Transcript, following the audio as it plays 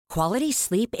Quality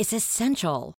sleep is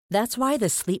essential. That's why the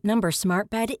Sleep Number Smart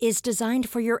Bed is designed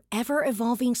for your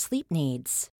ever-evolving sleep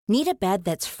needs. Need a bed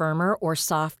that's firmer or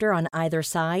softer on either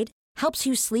side? Helps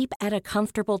you sleep at a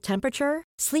comfortable temperature?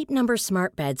 Sleep Number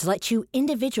Smart Beds let you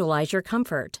individualize your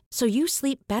comfort, so you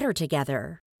sleep better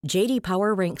together. J.D.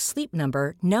 Power ranks Sleep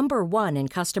Number number 1 in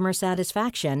customer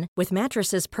satisfaction with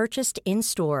mattresses purchased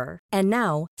in-store. And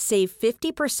now, save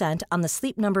 50% on the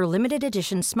Sleep Number Limited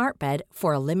Edition Smart Bed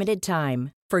for a limited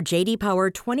time. For J.D. Power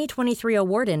 2023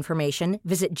 award information,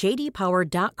 visit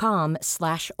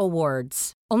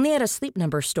jdpower.com/awards. Only at a Sleep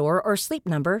Number store or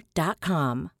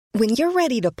sleepnumber.com. When you're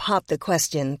ready to pop the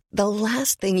question, the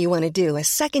last thing you want to do is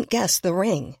second-guess the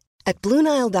ring. At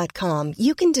BlueNile.com,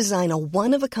 you can design a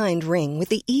one-of-a-kind ring with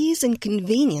the ease and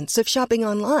convenience of shopping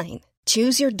online.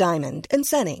 Choose your diamond and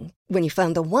setting. When you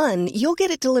find the one, you'll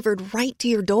get it delivered right to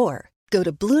your door. Go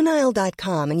to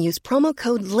BlueNile.com and use promo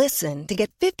code LISTEN to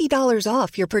get $50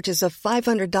 off your purchase of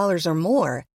 $500 or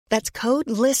more. That's code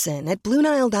LISTEN at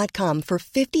BlueNile.com for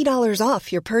 $50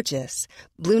 off your purchase.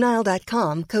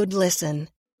 BlueNile.com, code LISTEN.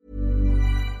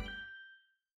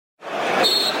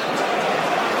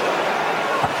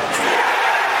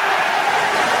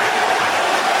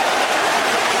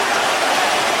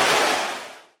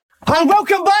 And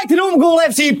welcome back to the Own Goal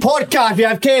FC podcast. We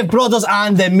have Kev Brothers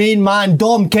and the main man,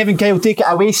 Dom. Kevin Kyle, take it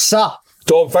away, sir.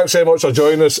 Dom, thanks very much for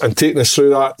joining us and taking us through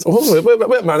that. Oh, wait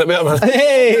a minute.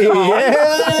 Hey!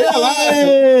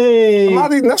 Am I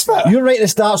reading this bit? You're right at the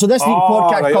start. So this week's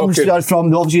podcast comes to us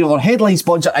from obviously our headline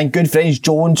sponsor and good friends,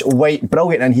 Jones White.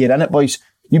 Brilliant in here, innit, boys?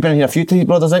 You've been in here a few times,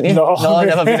 brothers, haven't you? No, I've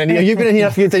never been in here. You've been in here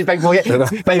a few times, big boy.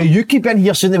 By the way, you keep in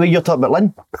here soon the way you're talking about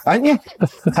Lynn, aren't you?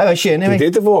 How is she anyway?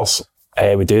 Did they divorce?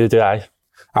 We do, I.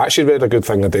 I actually read a good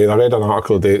thing today. I read an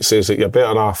article today that says that you're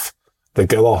better off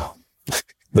together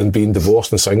than being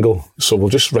divorced and single. So we'll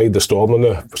just ride the storm on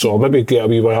there. So I'll maybe get a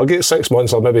wee while. I'll get 6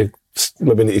 months. I'll maybe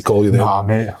need to call you then. Nah,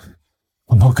 mate.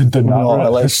 I'm not going to do that. No, right.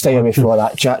 Let's stay away from all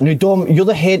that chat. Now, Dom, you're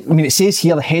the head, I mean, it says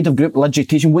here, the head of group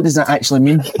legislation. What does that actually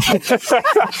mean?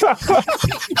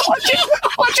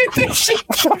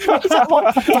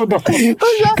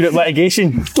 Group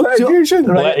litigation. Right.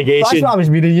 That's what I was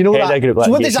meaning, you know Head that. of group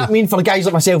So what does litigation. that mean for guys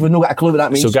like myself who've not got a clue what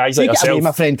that means? So guys like Take it yourself, away,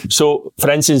 my friend. So,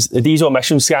 for instance, the diesel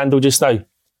emissions scandal just now,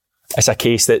 it's a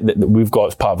case that we've got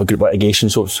as part of a group litigation,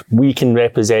 so we can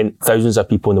represent thousands of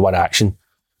people in the one action.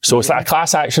 So it's like a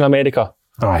class action in America.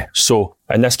 Aye. So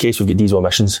in this case, we've got diesel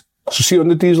emissions. So see, on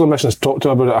the diesel emissions, talk to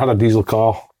me about it. I had a diesel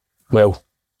car. Well,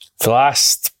 for the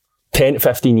last 10 to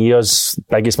 15 years,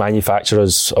 biggest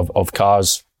manufacturers of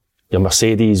cars, your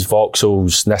Mercedes,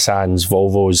 Vauxhalls, Nissans,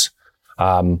 Volvos,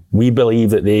 we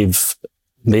believe that they've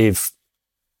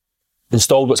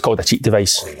installed what's called a cheat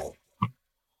device.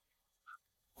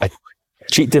 A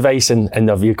cheat device in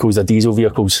their vehicles, their diesel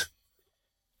vehicles.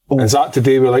 Is that to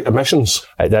do with like emissions?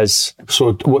 It is.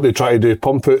 So what they try to do,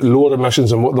 pump out lower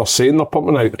emissions than what they're saying they're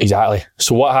pumping out? Exactly.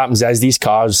 So what happens is these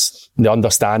cars, they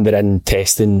understand they're in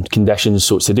testing conditions.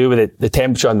 So it's to do with the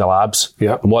temperature in the labs.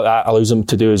 Yep. And what that allows them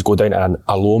to do is go down to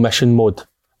a low emission mode,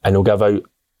 and they'll give out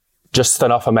just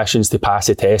enough emissions to pass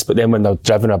the test. But then when they're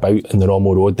driven about in the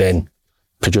normal road, then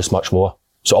produce much more.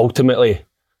 So ultimately,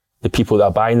 the people that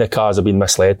are buying the cars are being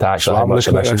misled to actually have I'm much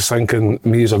looking at emissions. this thinking,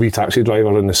 me as a wee taxi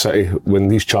driver in the city, when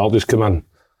these charges come in,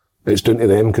 it's down to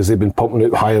them because they've been pumping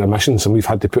out higher emissions and we've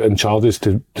had to put in charges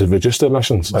to reduce the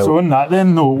emissions. So on that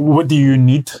then, though, what do you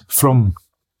need from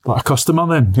like, a customer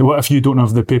then? What if you don't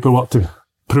have the paperwork to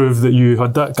prove that you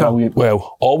had that car?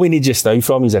 Well, all we need just now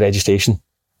from you is a registration,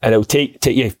 and it'll take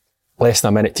you less than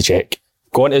a minute to check.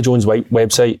 Go onto the Jones White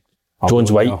website,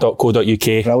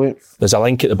 joneswhite.co.uk. Brilliant. There's a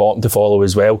link at the bottom to follow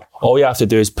as well. All you have to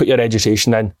do is put your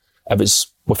registration in. If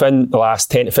it's within the last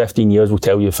 10 to 15 years, we'll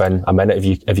tell you within a minute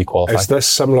if you qualify. Is this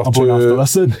similar I'm going after to...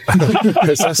 this then.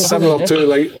 Is this similar to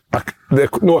like,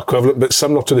 no equivalent, but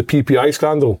similar to the PPI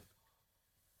scandal?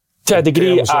 To a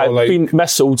degree, terms of, I've like, been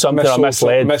missold something or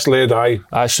misled. Misled, aye.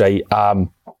 That's right.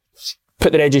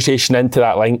 Put the registration into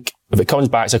that link. If it comes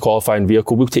back as a qualifying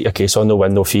vehicle, we'll take your case on, no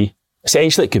win, no fee.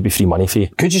 Essentially, it could be free money for you.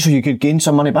 Could you, so you could gain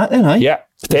some money back then, aye? Yeah,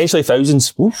 potentially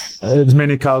thousands. As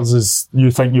many cars as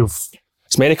you think you've...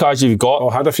 As many cars you've got.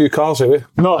 I had a few cars, have we?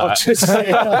 No, I'm just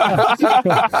saying.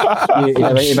 You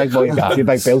big boy, a few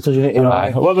big belters, you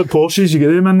know. What about Porsches? You get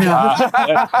them in there?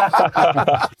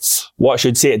 What I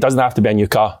should say, it doesn't have to be a new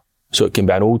car. So it can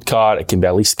be an old car, it can be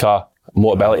a leased car, a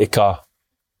mobility car.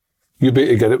 You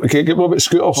better get it. Okay, what about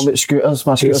scooters? What about scooters?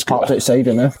 My scooter's parked outside,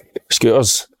 you know.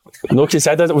 Scooters. No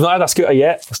considered. We've not had a scooter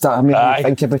yet. Start making me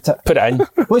think about it. Put it in.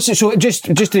 What's it, so just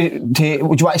to,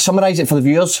 would you want to summarise it for the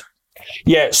viewers?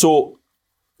 Yeah, so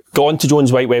Go on to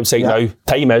Jones White website now.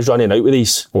 Time is running out with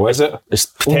these. Oh, is it? It's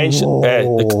potential.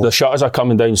 The shutters are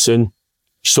coming down soon.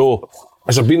 So,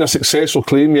 has there been a successful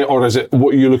claim yet, or is it?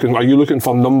 What are you looking? Are you looking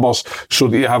for numbers so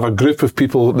that you have a group of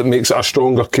people that makes it a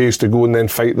stronger case to go and then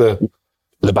fight the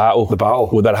battle? The battle.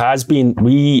 Well, there has been.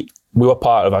 We were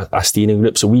part of a steering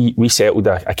group, so we settled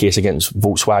a case against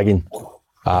Volkswagen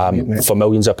for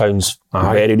millions of pounds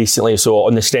very recently. So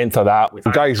on the strength of that,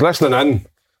 guys listening in,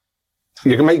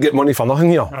 you might get money for nothing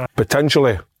here.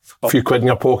 Potentially a few quid in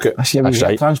your pocket. I see a wee That's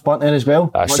right. transplant there as well.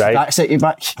 That's What's right. that set you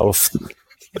back?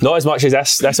 Not as much as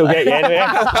this. This will get you anyway.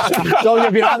 John,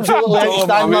 you've been absolutely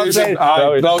outstanding, my friend.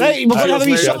 Right, we're going to have a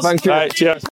wee shot. Thank you. Right,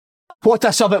 cheers. What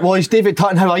a sub it was. David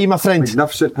Tutton, how are you, my friend?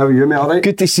 Magnificent. How are you, mate? All right?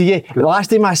 Good to see you. The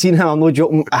last time I seen him, I'm no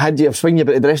joking, I had you swing you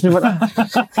about the dressing room.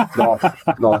 No.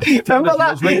 Remember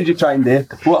that? What did you try and do?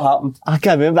 What happened? I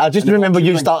can't remember. I just remember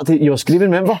you were screaming,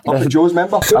 remember? Up at Joe's,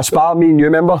 remember? I sparred me and you,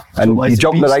 remember? And you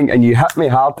jumped in the ring and you hit me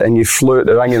hard and you flew out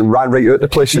the ring and ran right out the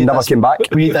place and never came back.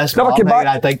 Never came back.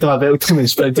 I digged him a belt and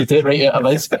sprinted it right out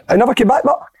of his. I never came back,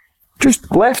 but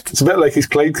just left. It's a bit like he's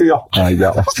Clyde to you. Aye,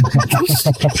 yeah. I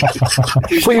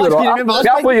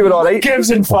thought you were alright.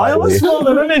 Gives and file this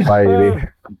morning, isn't he? Aye,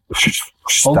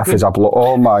 stiff as a block.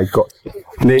 Oh my god.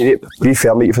 Be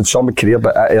fair, mate, you've had some career,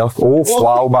 but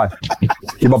wow, man.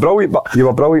 You were brilliant back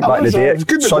in the day.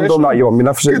 Sunderland, that you were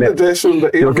magnificent,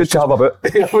 mate. You were good to have a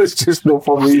bit. It was just not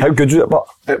for me. How good was it, but?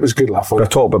 It was good laughing. We're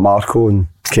talking about Marco and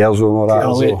Kerzo and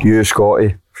all that. You,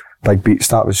 Scotty, big beats,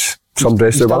 that was some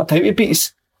dress about Type of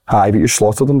beats. Aye, but you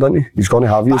slaughtered him, didn't you? He's going to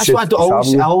have you. That's what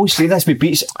I always say this with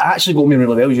beats. It actually got me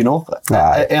really well, you know.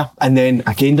 And then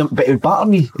I gained him, but he would batter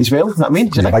me as well, you know what I mean?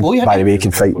 He's a big boy, Barry Way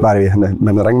can fight Barry in the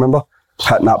ring, remember?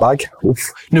 Hitting that bag.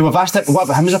 Oof. Now, we've asked him, what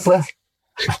about him as a player?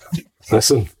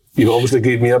 Listen, you obviously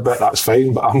gave me a bit, that's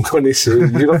fine, but I'm going to say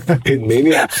you're a fucking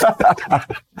maniac.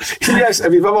 Yes,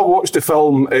 have you ever watched the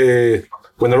film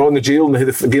when they're on the jail and they had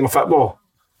the game of football?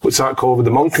 What's that called? With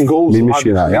the monk and goals? Mean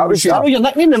Machine, aye. That was your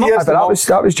nickname,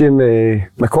 that was Jamie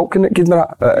McCulkin that gave me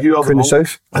that at Queen of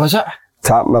South. Was it?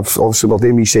 Obviously, we're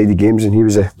doing wee-sided games and he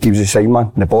was a side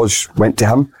man and the balls went to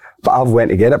him. But I've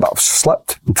went to get it, but I've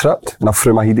slipped and tripped and I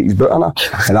threw my head at his boot in it.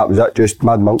 And that was it, just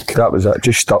Mad Monk, that was it,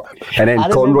 just stuck. And then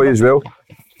Conroy as well.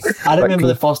 I remember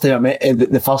the first time I met,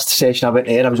 the first session I went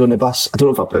there, I was on the bus. I don't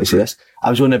know if I'm about to say this.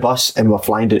 I was on the bus and we were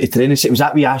flying down to training. It was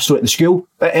that wee Astro at the school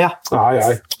there.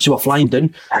 Aye. So we're flying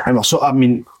down and we're sort of,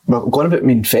 we're going about 30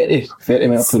 minutes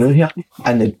up the road here.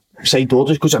 And the side door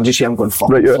just goes, I'm just here, I'm going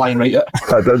flying right out.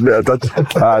 I did, mate.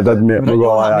 I did, mate.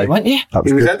 Weren't you?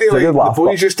 He was into the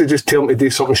boys used to just tell him to do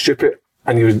something stupid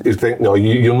and he'd think, no,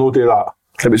 you'll not do that.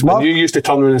 It was Marco. And you used to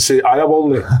turn around and say, I will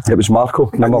not. It was Marco.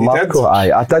 Remember Marco?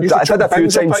 Aye, I did a few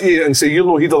times. At you and say, you're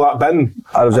no heed of that bin.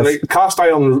 Like cast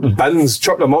iron bins,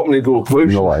 chuck them up and they go,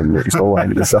 whoosh. No line, mate. It's no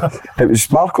line. It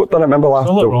was Marco, didn't I remember last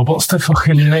Philip Roberts to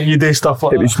fucking you do stuff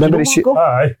like that. It was, remember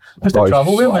Aye. Must have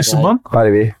travel with nice man. By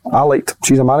the way, I liked him.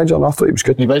 She's a manager and I thought he was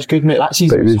good. He was good, mate. That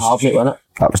season was hard, mate, wasn't it?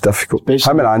 That was difficult.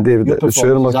 Him and Andy, the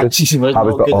Surin was good. I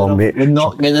was like, oh mate. We're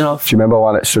not good enough. Do you remember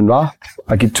one at Sunra?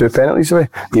 I gave 2 penalties away.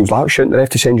 He was like, shouldn't the ref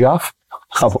to send you off?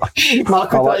 Cheers,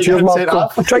 Marco. I'm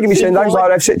trying to give me send downs.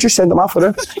 Like, just send them off for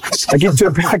him. I give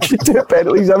 2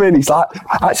 penalties. I mean, he's like,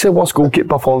 that's the worst goalkeeper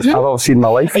performance I've ever seen in my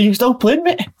life. Are you still playing,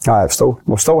 mate? Aye,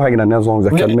 we're still hanging in there as long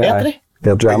as I can, mate.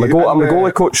 I'm a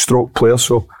goalie coach stroke player,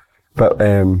 so. But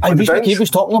Reece McCabe was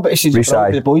talking about it. He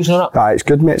says the boys and that. Aye, it's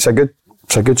good, mate. It's a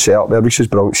good setup there. Reece is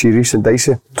brilliant. See, Reece and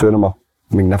Dicey, 2 of them are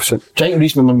magnificent. Trying to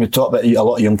Reece, when we talk about a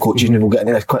lot of young coaches, and we'll get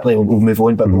into this quickly, we'll move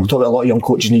on, but we'll talk about a lot of young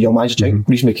coaches and young managers.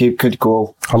 Reece McCabe could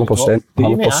go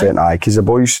 100%, aye, because the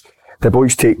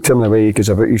boys take to him the way he goes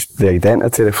about the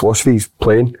identity, the philosophy he's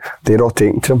playing, they're all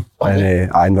taking to him,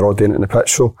 and they're all doing it in the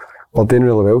pitch, so we're doing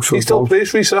really well. So he still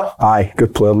plays, Reece? Aye,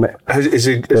 good player, mate. Is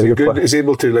he good? Is he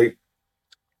able to, like,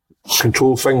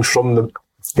 control things from the...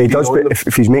 He does, but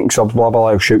if he's making subs, blah, blah, blah,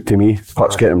 he'll shout to me,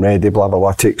 let's get him ready, blah, blah,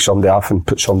 blah, take somebody off and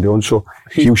put somebody on, so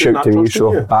he'll shout to me,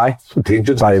 so, aye.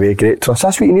 By the way, great trust.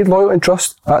 That's what you need, loyalty and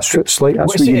trust. That's what it's like,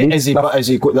 that's what you need. Has he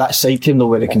got that side to him, though,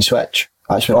 where he can switch?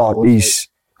 That's what he's...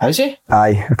 Has he?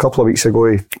 Aye, a couple of weeks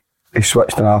ago, he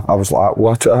switched and I was like,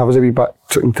 what? I was a wee bit,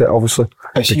 took him to it, obviously.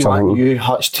 Is he wanting you,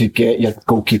 Hutch, to get your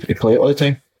goalkeeper to play it all the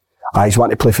time? Aye, he's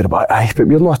wanting to play for the back, aye, but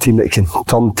we're not a team that can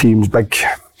turn teams big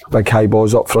high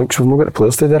balls up front, because we've not got the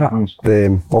players to do that.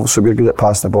 Obviously we're good at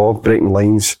passing the ball, breaking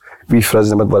lines, we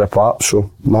frizz in the middle of the park, so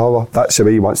no, that's the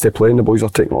way he wants to play and the boys are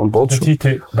taking it on board. Did he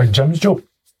take Big Jim's job?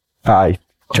 Aye,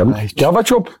 Jim, do you have a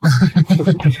job?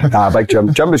 Nah, Big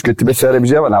Jim. Jim was good to be fair. He was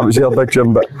there when I was here, Big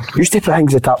Jim. But he used to put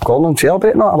things at Tap Corner and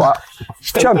celebrate and that. I'm like,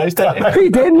 Jim, what are you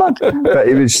doing, man? But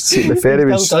he was, to be fair, he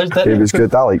was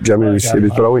good. I like Jim. He was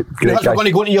brilliant. Great guy. We're going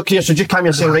to go into your career, so just calm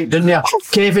yourself right down there.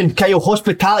 Kevin, Kyle,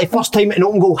 hospitality, first time in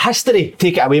open goal history.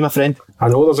 Take it away, my friend. I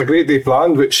know there's a great day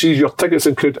planned, which sees your tickets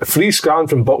include a free scan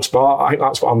from Bucks Bar. I think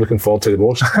that's what I'm looking forward to the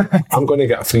most. I'm going to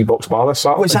get a free Bucks Bar this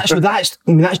Saturday. What's that? So that's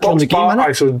during the game,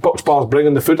 isn't it? So Bucks Bar's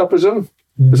bringing the food, I presume.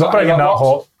 Is that bringing that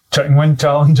hot chicken wing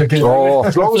challenge again? Oh,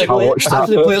 as long as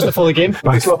the players before the game.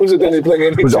 As long as it didn't bring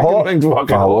any was it chicken hot? wings.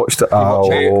 I watched it.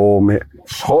 Oh, mate.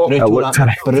 Hot. It looked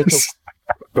brutal.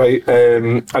 Right,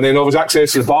 and then obviously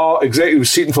access to the bar, executive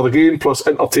seating for the game, plus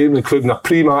entertainment, including a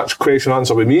pre-match question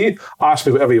answer with me. Ask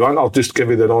me whatever you want, I'll just give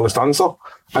you the honest answer.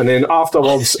 And then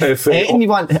afterwards, if anything you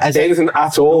want, anything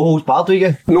at all, no holds barred, do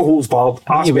you? No holds barred.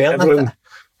 Ask me everything.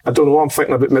 I don't know, I'm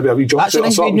thinking about maybe a wee jump suit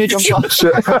or something. New jump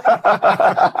suit.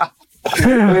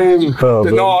 And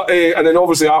then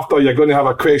obviously after you're going to have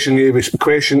a question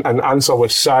and answer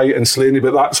with Si and Slaney,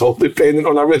 but that's all dependent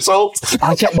on a result.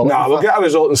 We'll get a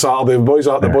result on Saturday.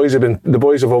 The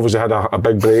boys have obviously had a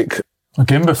big break. A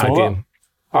game before.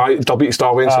 They'll beat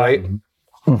Star Wayne tonight.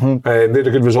 Mm-hmm. They had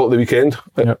a good result at the weekend.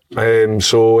 Yep.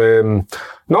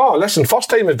 No, listen, first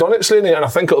time we've done it, Slaney, and I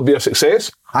think it'll be a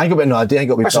success. I ain't got no idea. I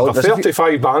think it'll be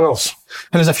 35 bangers.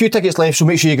 And there's a few tickets left, so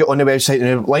make sure you get on the website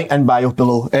and the link in bio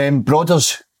below.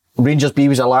 Broders, Rangers B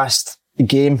was our last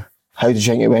game. How did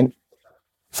you think it went?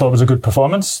 Thought it was a good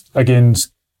performance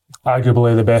against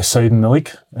arguably the best side in the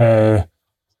league.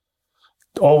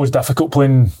 Always difficult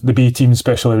playing the B team,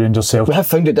 especially Rangers Celtic. We have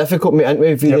found it difficult, mate, haven't we,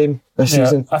 every game this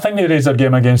season? I think they raised their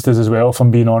game against us as well, if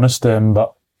I'm being honest.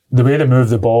 But the way they move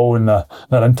the ball and their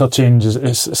interchange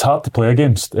it's hard to play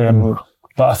against. But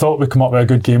I thought we come up with a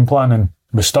good game plan and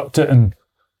we stuck to it, and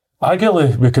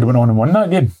arguably we could have went on and won that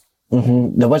game.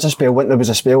 Mm-hmm. There was a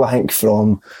spell, I think,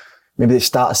 from maybe the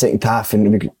start of second half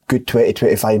and a good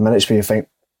 20-25 minutes where you think,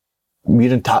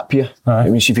 we're in tap here. I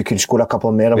mean, see if you can score a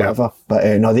couple more or whatever. But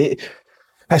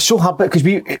it's so hard because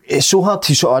it's so hard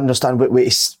to sort of understand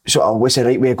what's the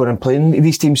right way of going and playing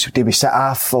these teams. Do we sit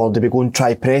off or do we go and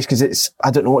try press? Because it's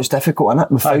difficult, isn't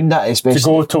it? We found that especially to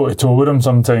go toe to toe with them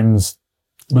sometimes.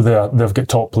 They've got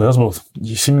top players. Well,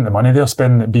 you've seen the money they're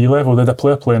spending at B level. They had a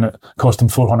player playing it cost them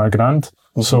 $400,000.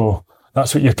 Mm-hmm. So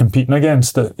that's what you're competing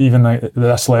against. Even at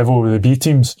this level with the B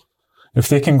teams, if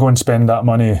they can go and spend that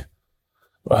money,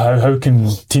 how can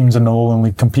teams in the Lowland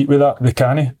League compete with that? They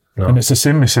can't. No. And it's the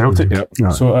same with Celtic. Yep.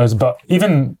 No. So it is, but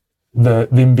even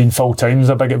them being full time is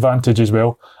a big advantage as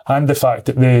well. And the fact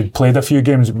that they played a few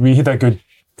games, we had a good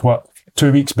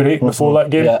 2 weeks break before that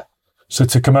game. Yeah. So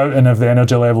to come out and have the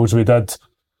energy levels we did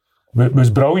was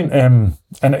brilliant. And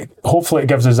hopefully it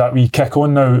gives us that wee kick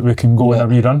on now that we can go in a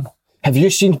rerun. Have you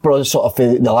seen, sort of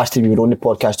the last time we were on the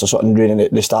podcast or something during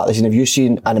the start of the season, have you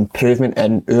seen an improvement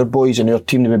in our boys and our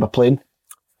team that we were playing?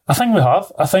 I think we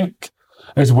have. I think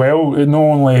as well, not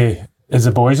only is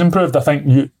the boys improved, I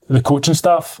think the coaching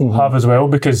staff have as well,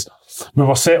 because we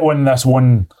were set on this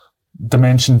one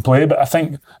dimension play, but I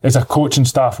think as a coaching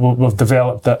staff we've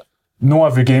developed that not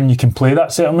every game you can play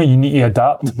that certain way, you need to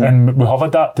adapt, and we have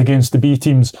adapted against the B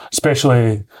teams,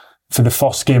 especially for the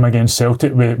first game against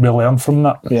Celtic. We learned from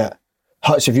that. Yeah.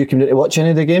 Hutch, have you come to watch any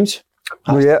of the games?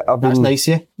 That's nice,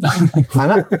 yeah.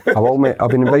 I will, mate. I've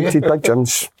been invited. Big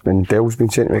Jim's and Dale's been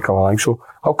saying to me come along, so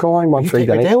I'll come along one Friday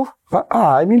night. Dale? But,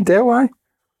 I mean Dale, aye.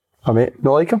 I mate,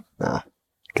 not like him? Nah.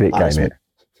 Great guy, mate.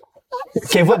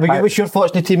 Kev, what's your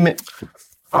thoughts on the team, mate?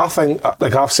 I think,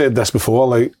 like I've said this before,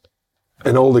 like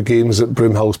in all the games that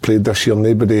Broomhill's played this year,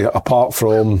 nobody, apart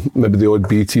from maybe the odd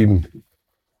B team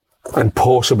and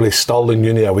possibly Stirling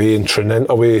Uni away and Trinent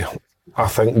away, I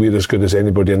think we're as good as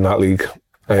anybody in that league.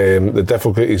 The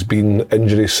difficulty's been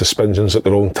injuries, suspensions at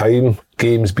the wrong time,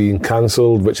 games being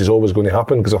cancelled, which is always going to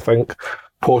happen, because I think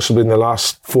possibly in the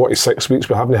last 46 weeks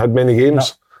we haven't had many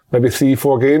games, maybe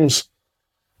 3-4 games.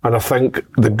 And I think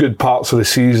the good parts of the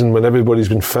season, when everybody's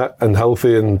been fit and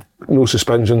healthy and no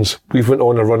suspensions, we've went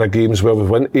on a run of games where we've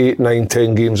won 8, 9,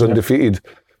 10 games undefeated.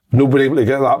 Nobody able to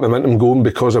get that momentum going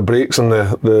because of breaks and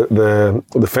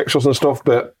the fixtures and stuff,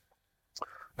 but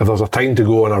if there's a time to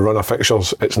go on a run of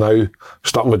fixtures, it's now.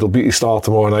 Starting with Dalbeattie Star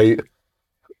tomorrow night.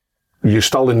 You're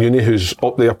still in Uni, who's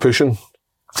up there pushing.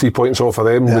 3 points off of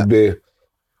them would be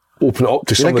open it up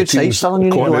to some of the teams. They're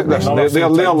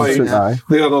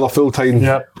another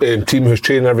full-time team who's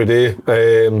training every day.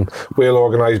 Well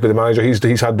organised by the manager.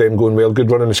 He's had them going well. Good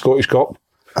run in the Scottish Cup.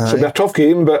 So it'll be a tough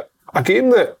game, but a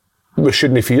game that we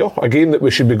shouldn't fear. A game that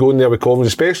we should be going there with confidence,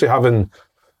 especially having,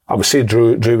 I would say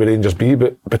drew with Rangers B,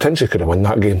 but potentially could have won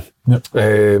that game. Yep.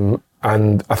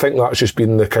 And I think that's just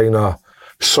been the kind of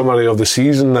summary of the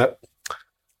season, that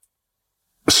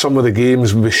some of the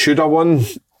games we should have won,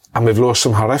 and we've lost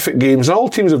some horrific games. All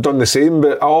teams have done the same,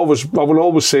 but I will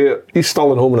always say it. East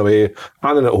Stirling home and away,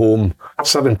 Annan at home,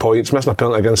 7 points, missing a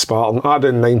penalty against Spartan, add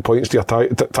in 9 points to your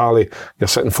tally, you're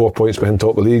sitting 4 points behind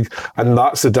top of the league. And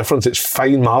that's the difference. It's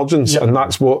fine margins, and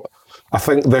that's what I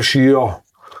think this year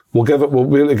we'll be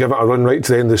able to give it a run right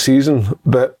to the end of the season.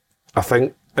 But I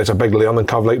think it's a big learning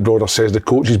curve, like Broder says. The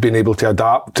coach has been able to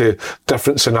adapt to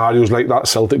different scenarios, like that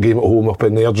Celtic game at home up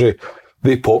in Airdrie.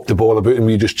 They popped the ball about and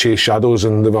we just chased shadows,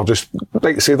 and they were just,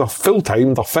 like I say, they're full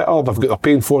time, they're fitter, they're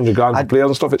paying $400,000 for players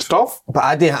and stuff. It's tough.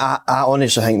 But I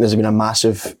honestly think there's been a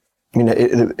massive, I mean,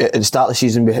 at the start of the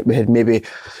season we had maybe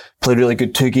played really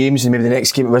good 2 games, and maybe the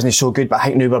next game it wasn't so good, but I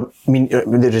think now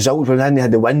the results were in, they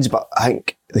had the wins, but I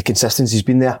think the consistency's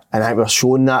been there, and I think we're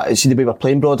showing that. You see the way we're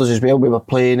playing Brothers as well, we were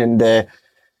playing, and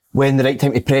when the right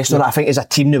time to press on it, I think as a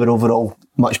team they were overall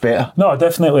much better. No, I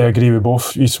definitely agree with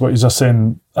both what you're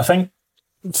saying. I think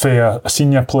for a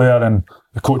senior player and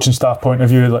the coaching staff point of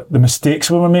view, like the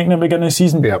mistakes we were making at the beginning of the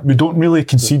season, we don't really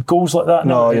concede goals like that.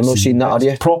 No, you're not seeing that, are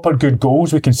you? Proper good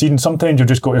goals we concede, and sometimes you've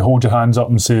just got to hold your hands up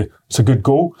and say it's a good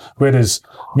goal, whereas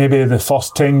maybe the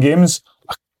first 10 games,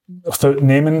 without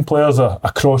naming players, a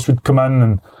cross would come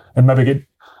in and maybe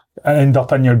end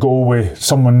up in your goal with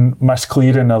someone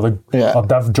misclearing or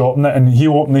Div dropping it, and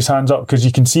he'll open his hands up, because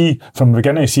you can see from the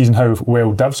beginning of the season how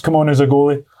well Div's come on as a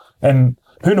goalie, and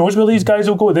who knows where these guys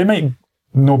will go. They might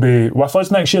not be with us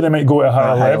next year, they might go at a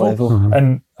higher level. Mm-hmm.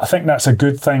 And I think that's a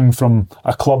good thing from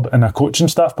a club and a coaching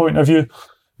staff point of view.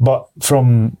 But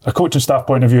from a coaching staff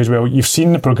point of view as well, you've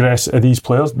seen the progress of these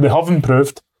players. They have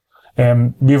improved.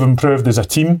 We've improved as a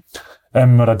team,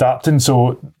 and we're adapting.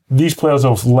 So these players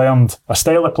have learned a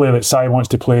style of play that Si wants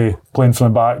to play, playing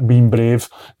from the back, being brave.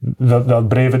 They're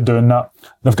brave at doing that.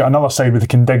 They've got another side where they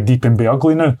can dig deep and be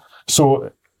ugly now.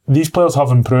 So these players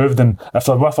have improved, and if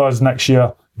they're with us next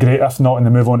year, great. If not, and they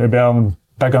move on to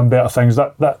bigger and better things,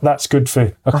 that's good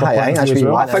for a club. I think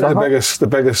the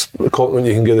biggest compliment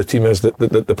you can give the team is that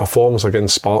the performance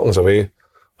against Spartans away,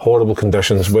 horrible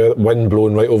conditions, wind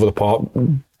blowing right over the park,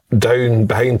 down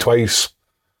behind twice,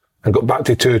 and got back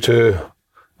to 2-2,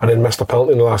 and then missed a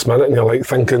penalty in the last minute, and you're like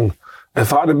thinking,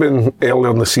 if that had been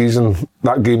earlier in the season,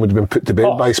 that game would have been put to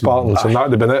bed by Spartans, and that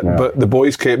would have been it. Yeah. But the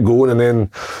boys kept going, and then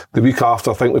the week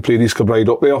after, I think we played East Kilbride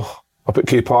up there, up at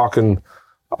K Park, and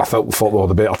I thought we were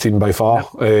the better team by far.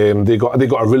 They got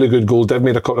a really good goal. Div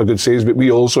made a couple of good saves, but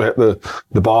we also hit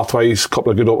the bar twice, a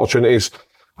couple of good opportunities.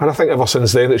 And I think ever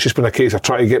since then, it's just been a case of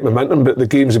trying to get momentum, but the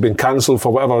games have been cancelled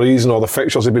for whatever reason, or the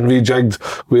fixtures have been rejigged,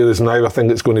 whereas now I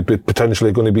think it's going to be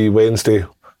potentially going to be Wednesday,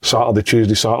 Saturday,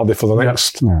 Tuesday, Saturday for the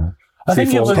next... Yeah. I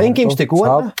think there's 10 games to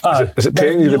go. Is it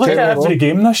 10? You look at every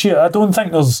game this year, I don't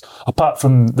think there's, apart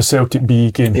from the Celtic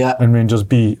B game and Rangers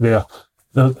B there,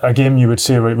 a game you would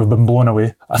say, right, we've been blown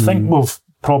away. I think we've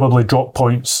probably dropped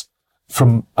points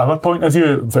from our point of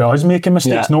view for us making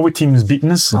mistakes. No team's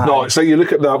beaten us. No, it's like you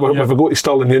look at that, if we go to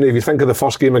Stirling Uni, if you think of the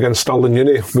first game against Stirling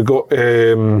Uni, we got,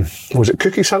 was it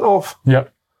Cookie sent off? Yeah.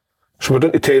 So we're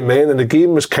down to 10 men, and the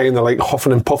game was kind of like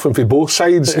huffing and puffing for both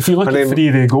sides. But if you look at 3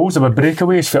 of the goals, there were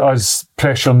breakaways for us,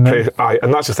 pressuring them. Aye,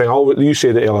 and that's the thing, you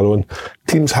said it earlier on,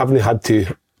 teams haven't had to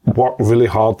work really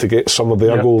hard to get some of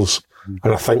their goals,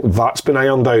 and I think that's been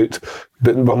ironed out,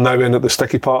 but we're now in at the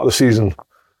sticky part of the season.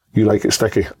 You like it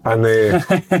sticky, and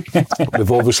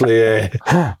we've obviously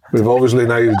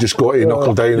now just got to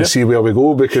knuckle down and see where we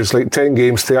go, because like 10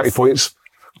 games, 30 points,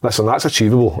 listen, that's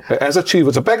achievable. It is achievable.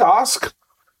 It's a big ask.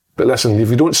 But listen, if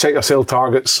you don't set yourself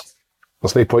targets,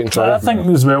 there's no point in trying. I think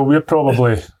as well, we're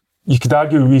probably, you could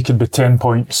argue we could be 10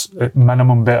 points at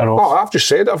minimum better off. Oh, I've just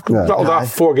said it. I've rattled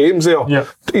off 4 games there. Yeah.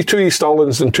 2 East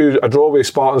Stirlings and 2 a draw with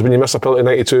Spartans when you miss a penalty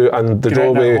 92, and the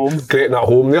draw with Greaton at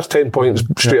home. There's 10 points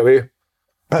straight away.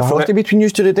 Bit frosty between you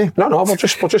two today. No, we're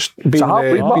just being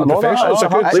professional. It's a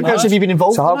good league. Have you been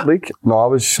involved? It's a hard league. No, I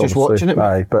was just watching it.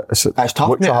 Aye, but it's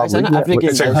tough, mate, isn't it? Every game.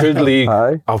 It's a good league.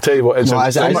 I'll tell you what, it's a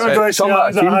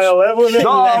higher level. You're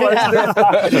not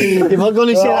going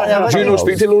to say that. Do you not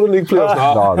speak to lower league players?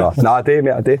 No, I do,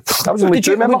 mate, I do. That was only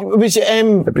 2, remember? Was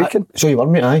it, so you were,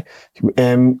 mate, aye. Do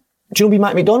you know be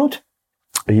Matt McDonald?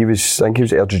 I think he was at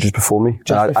Airdrie just before me.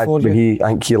 I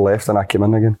think he left and I came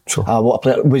in again. So what a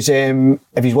player was.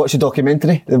 If you've watched the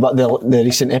documentary, the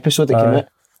recent episode that came out,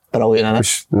 brilliant,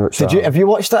 isn't it? Have you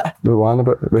watched it? The one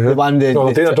about the one the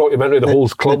documentary, the whole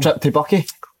club, the trip to Bucky.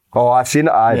 Oh, I've seen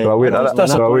it. Aye, brilliant. I was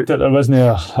disappointed that there wasn't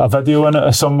a video in it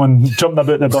of someone jumping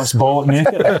about the bus ball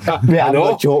naked. Yeah, I'm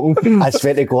not joking. I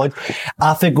swear to God,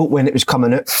 I think when it was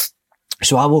coming out,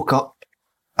 so I woke up.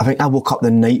 I think I woke up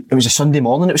the night, it was a Sunday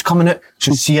morning it was coming out,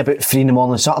 so see about 3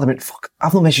 a.m. Saturday, I went, fuck,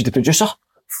 I've not messaged the producer.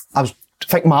 I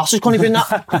think my arse is going to be in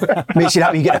that. Makes you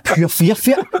that you get a pure fear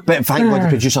for it. But thank God the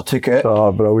producer took it out.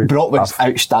 Oh, brilliant. Brockman's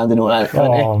outstanding on it.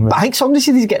 But I think somebody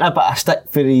said he's getting a bit of stick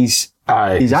for his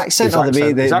accent, or the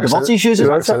way the words he uses. His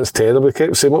accent's terrible. He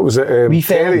kept saying, what was it? Wee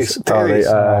Terry's.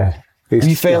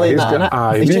 Wee Felly,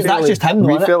 that's just him,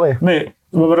 though, isn't it? Mate,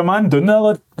 we were a man doing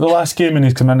the last game, and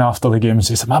he's come in after the game and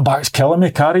says, my back's killing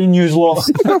me carrying yous lot.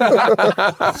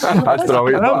 That's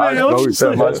brilliant.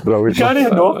 That's brilliant. You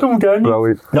can't knock him, can you?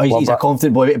 Brilliant. No, he's a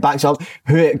confident boy. It backs up.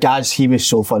 Gaz, he was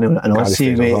so funny. And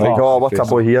honestly, mate. Oh, what a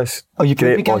boy he is. Oh, you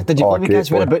played with Gaz? Did you play with Gaz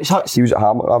wearing boots hats? He was at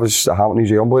Hamilton. I was at Hamilton. He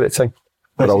was a young boy at the time.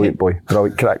 Brilliant boy.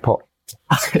 Brilliant crackpot.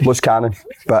 Loose cannon.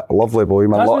 But lovely boy,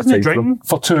 man. A lot of time drinking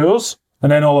for 2 hours.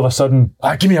 And then all of a sudden,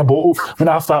 give me a bottle. When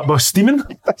after that bus steaming. 2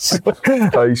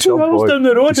 hours down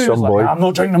the road, he was like, I'm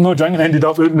not drinking. Ended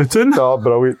up out in the tune. Oh,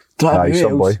 brilliant.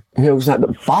 Some boy. Who was that?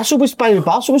 Basil was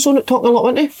on it talking a lot,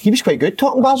 wasn't he? He was quite good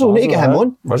talking, Basil. We need to get him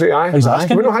on. Was he? Aye. He's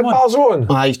asking. We not had Basil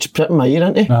on. Aye, he's pripping my ear,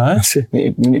 isn't he?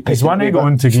 Aye. He's one to go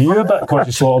into gear a bit because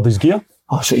he slaughtered his gear.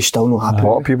 Oh, so he's still not happy. A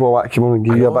lot of people want to come on and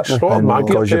give you a bit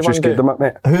because you've just given them it,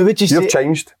 mate. Who would you say? You've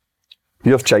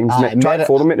changed, mate. Track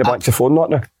for them, mate. They banked your phone,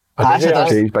 not now. That's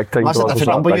changed big time. That's a different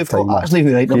number you've got. That's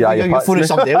leaving the right number. Your phone is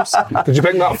somebody else. Did you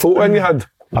pick that photo in you had?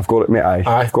 I've got it, mate.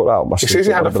 I've got that. He says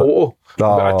he had a photo.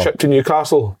 A trip to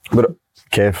Newcastle.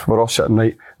 Kev, we're all sitting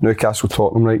right. Newcastle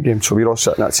Tottenham right game. So we're all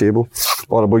sitting at the table.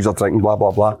 All the boys are drinking, blah,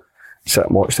 blah, blah. Sit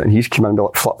and watch it. And he's come in with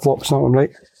like flip-flops and all,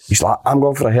 right? He's like, I'm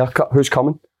going for a haircut. Who's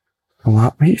coming? I'm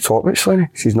like, what are you talking about, Slaney?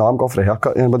 He says, no, I'm going for a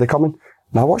haircut. Anybody coming?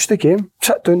 Now watch the game.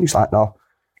 Sit down. He's like, no.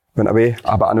 Went away.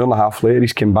 About an hour and a half later,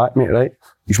 he's came back, mate, right?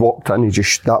 He's walked in,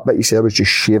 that bit he said was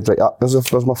just shaved right up. There's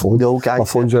my phone. The old guy. My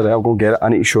phone's there, I'll go get it. I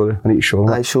need to show him.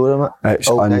 I show him it.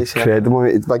 It's incredible,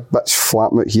 mate. Big bit's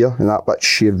flat out here, and that bit's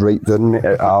shaved right down, mate.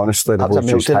 Honestly, that was a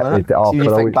meltdown, wasn't it?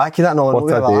 You think back to that,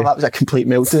 that was a complete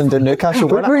meltdown down Newcastle.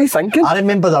 What were you thinking? I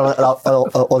remember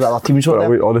all the other teams were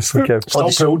there. Honestly, Kev.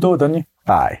 Still pulled though, didn't you?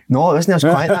 Aye. No, it wasn't as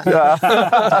quiet. I think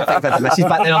I had the missus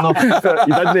back then or not. You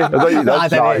didn't? I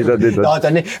thought you did. No, you didn't. No, I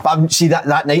didn't. But see, that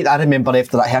night, I remember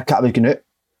after that haircut, I was going out,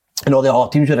 and all the other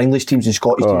teams were English teams and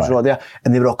Scottish teams were all there,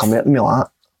 and they were all coming at me like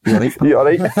that. You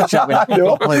alright? You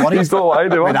alright? He's not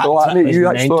lying, you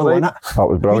actually right. That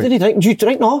was brilliant. Did he drink? Do you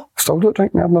drink now? Still don't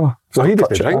drink, mate. I've never. So he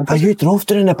didn't drink. Oh, you drove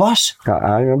during the bus?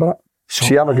 I remember that.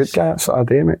 See, I'm a good guy. That's what I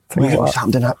do, mate. What was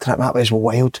happening that trip? That was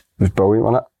wild. It was brilliant,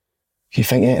 wasn't it? You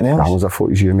think anything else? I thought it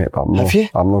was you, mate, but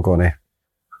I'm not going to.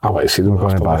 I want to see them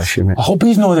going to embarrass you, mate. I hope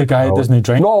he's not the guy that doesn't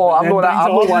drink. No, I'm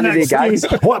not one of the guys.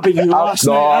 What about you last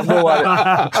night?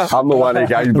 I'm not one of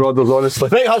the guys, brothers, honestly.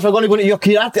 Right, Hutch, we're going to go into your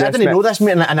career. I didn't know this,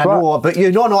 mate, and I know about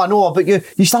you. No, I know about you.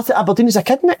 You started at Aberdeen as a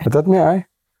kid, mate? I did, mate, aye.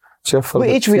 What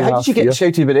age were you? How did you get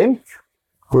shouted by them?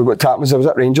 Well, what happened was I was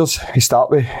at Rangers. He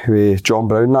started with John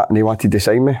Brown and he wanted to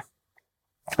sign me.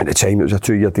 At the time, it was a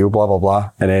 2-year deal, blah, blah,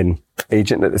 blah. And then,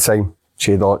 agent at the time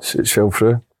said, it's fell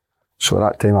through. So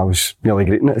at that time, I was nearly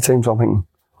greeting at the time, so I'm thinking,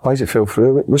 why has it fell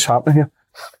through? What's happening here?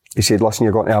 He said, listen,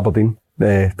 you're going to Aberdeen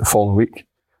the following week.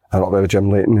 I got with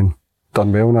Jim Leighton and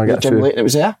done well. And I got Jim Leighton, it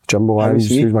was there? Jimbo,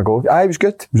 he was my goal. He was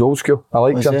good. He was old school. I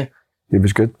liked him. He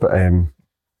was good, but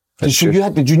so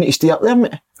did you need to stay up there,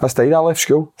 mate? I stayed. I left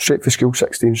school, straight for school,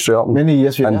 16, straight up. Many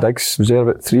years were you and Diggs was there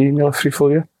about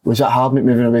 3-4 years. Was that hard, mate,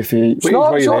 moving away from you? No,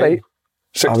 it was alright.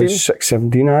 16? I was 6,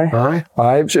 17, aye.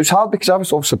 It was hard because I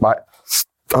was obviously back.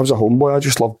 I was a homeboy. I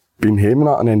just loved being home and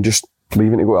that, and then just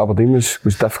leaving to go to Aberdeen was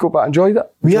difficult, but I enjoyed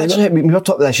it. We were talking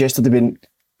about this yesterday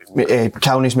when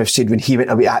Cal Naismith said when he went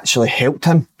away it actually helped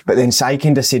him, but then Si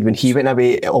kind of said when he went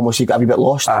away it almost he got a wee bit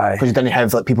lost because he didn't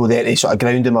have like people there to sort of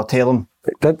ground him or tell him.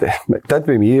 It did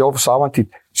with me. Obviously I wanted,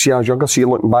 see I was younger, see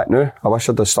looking back now, I wish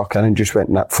I'd have stuck in and just went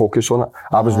and that focus on it.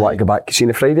 I was wanting to go back, see on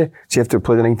the Friday, see if to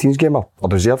play the 19s game or the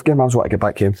reserve game, I was wanting to get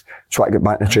back home. Just want to get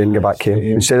back in the train and get back home.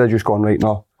 Instead of just going right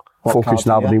now. Focus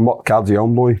in Aberdeen, what cards the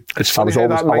young boy. It's funny how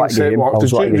that mindset worked. I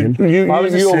was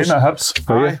the same at Hibs.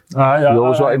 You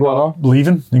always want to go on?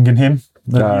 Leaving and getting home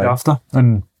the year after,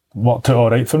 and worked out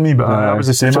alright for me, but I was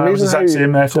the same. I was the exact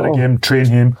same after the game, train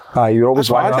home. You're always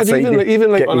like that.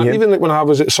 Even like when I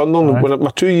was at Sunderland, when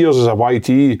my 2 years as a YT,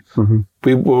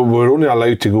 we were only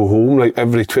allowed to go home like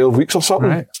every 12 weeks or something.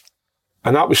 Right.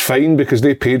 And that was fine because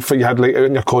they paid for, you had like out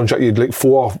in your contract, you had like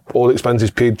 4 all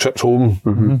expenses paid trips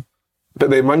home. But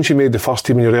then once you made the first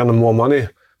team and you're earning more money,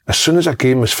 as soon as a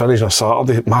game was finished on a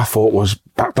Saturday, my thought was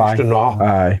back to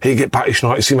Stranraer. Hey, get back to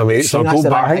Stranraer to see my mates. I'll go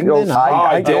back.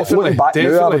 Definitely.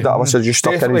 I was just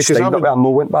stuck in and stayed up there and no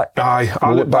went back.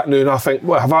 I look back now and I think,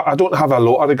 well, I don't have a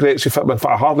lot of regrets if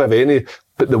I hardly have any,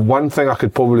 But the one thing I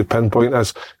could probably pinpoint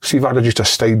is, see if I'd have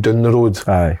just stayed down the road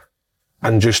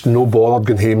and just no bothered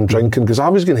going home drinking, because I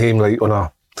was going home like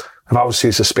if I was say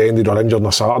suspended or injured on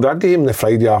a Saturday, I'd go home on the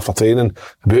Friday after training,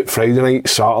 about Friday night,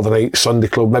 Saturday night, Sunday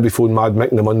club, maybe phone Mad Mick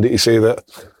on the Monday to say that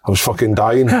I was fucking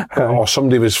dying, or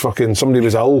somebody was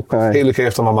ill, had to look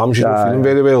after my mum, she's not feeling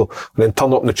very well, and then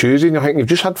turn up on the Tuesday and you're thinking, you've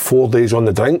just had 4 days on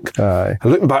the drink. And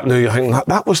looking back now, you're thinking,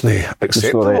 that wasn't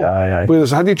acceptable.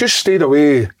 Whereas had you just stayed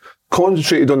away,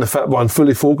 concentrated on the football and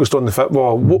fully focused on the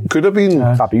football, what could have been?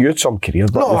 But you had some career.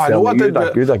 No, I know I did,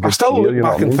 but I still look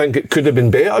back and think it could have been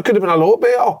better. It could have been a lot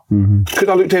better. Could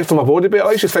have looked after my body better.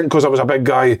 I used to think because I was a big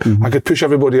guy, I could push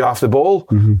everybody off the ball.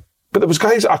 But there was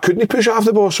guys that I couldn't push off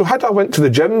the ball. So had I went to the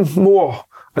gym more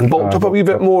and bulked up a wee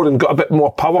bit more and got a bit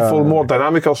more powerful, more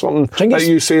dynamic or something, like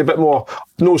you say, a bit more,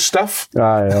 no stiff.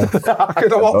 I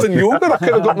could have worked in yoga, I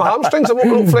could have got my hamstrings, I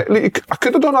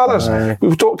could have done all this.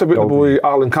 We've talked about the boy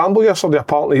Alan Campbell yesterday.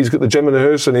 Apparently he's got the gym in the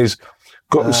house and he's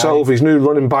got himself, he's now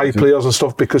running by players and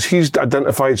stuff because he's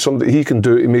identified something that he can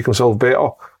do to make himself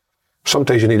better.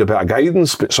 Sometimes you need a bit of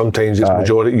guidance, but sometimes it's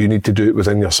majority you need to do it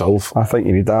within yourself. I think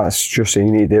you need that. It's just saying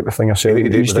you need to do it within yourself.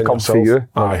 It needs to come from you.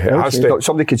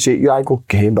 Somebody could say to you, I go,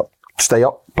 okay, but stay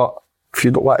up. But if you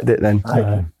don't want to do it, then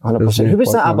 100%. Who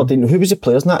was that Aberdeen? Who was the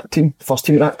players in that team? First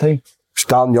team at that time?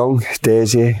 Stan Young,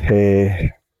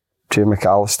 Desi, Jay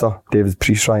McAllister, David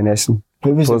Priest, Ryan Essen.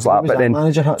 Who was that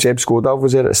manager? Seb Skodal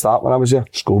was there at the start when I was there.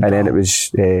 And then it was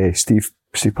Steve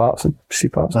Patterson.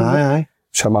 Aye.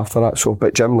 Him after that. So,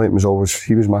 but Jim Leighton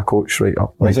he was my coach right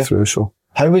up, right through. So,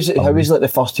 how was like the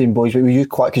first team boys? Were you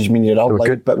quiet? Because you mean you're all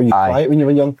loud, but were you quiet when you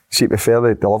were young? See, to be fair,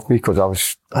 they loved me because I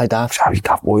was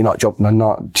daft boy, not jumping in,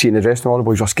 not seeing the dressing room. All the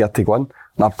boys were scared to go in,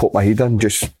 and I'd put my head in,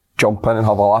 just jump in and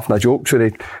have a laugh and a joke. So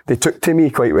they took to me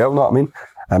quite well. Know what I mean?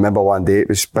 I remember one day it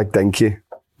was Big Dinky,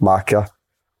 Maka,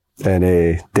 and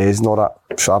Des and all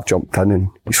that. So I've jumped in, and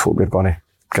these folk were going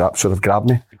to grab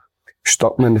me.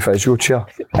 Stuck me in the physio chair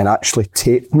and actually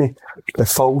taped me the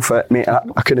full fit, mate.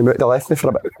 I couldn't move to the left me for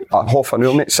about half an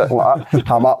hour, mate, sitting like that.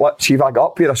 I'm like, see if I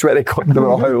got up here, I swear to God, they were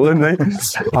all howling, right?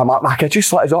 I'm like, Mac,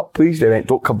 just let us up, please. They went,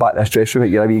 don't come back to this dressing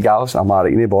room, you're a wee gals. I'm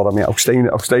like, no bother, mate, I'll stay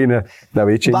in the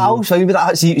away change. But I always find with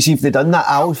that, see if they'd done that,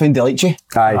 I always find they liked you.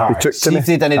 They took to me. See if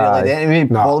they didn't really anyway,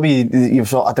 probably you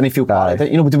thought, I didn't feel part of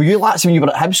it. You know, were you lads when you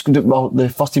were at Hibs, well, the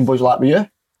first team boys like with you?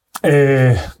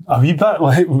 A wee bit,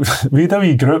 like, we had a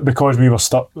wee group because we were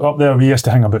stuck up there. We used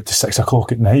to hang about to 6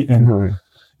 o'clock at night, and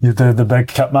the big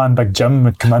kit man, Big Jim,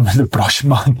 would come in with the brush,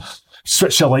 man,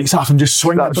 switch the lights off and just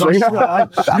swing the brush.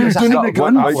 That was doing the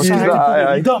gun. That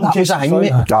was a hang,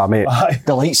 mate.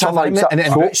 The lights off, and the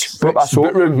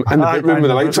boot room with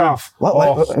the lights off.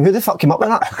 Who the fuck came up with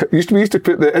that? We used to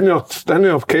put the in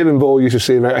your caring ball. Used to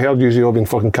say, right, I heard you all been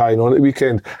fucking carrying on at the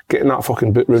weekend. Get in that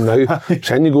fucking boot room now.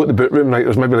 So then you go to the boot room, right?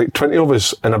 There's maybe like 20 of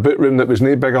us in a boot room that was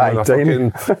no bigger than a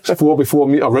fucking 4x4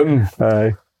 metre room.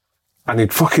 And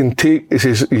he'd fucking take. He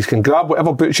says, you can grab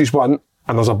whatever boots you want.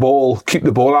 And there's a ball, keep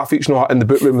the ball off each night in the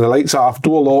boot room with the lights off,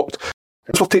 door locked.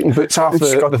 So we're taking boots off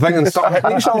the thing and start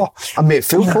hitting each other. I made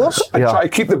full force. I try to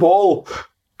keep the ball,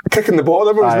 kicking the ball,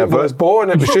 everyone was looking for his ball,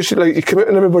 and it was just like, you come out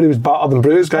and everybody was battered and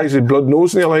bruised, guys with blood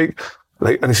nose, and you're like,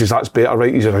 and he says, that's better,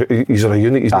 right? He's a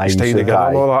unit, he's staying together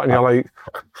and all that, and you're like,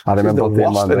 I remember the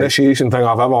worst initiation thing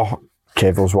I've ever.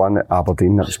 Kev was one at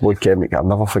Aberdeen, that was boy Kev McHattie, I'll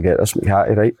never forget this,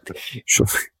 McHattie, right? So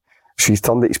he's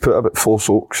turned it, he's put about 4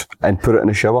 soaks and put it in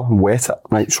the shower and wet it,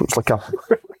 right? So it's like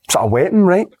a wetting,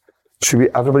 right? So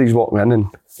everybody's walking in and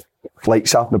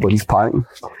lights up and everybody's panicking.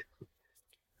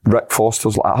 Rick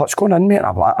Foster's like, what's going on, mate? And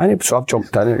I'm like, so I've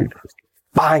jumped in and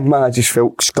bang, man, I just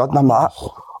felt scud and I'm like,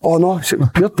 oh no, it's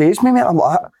pure daze me, mate. I'm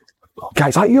like,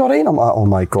 guys, are you alright? I'm like, oh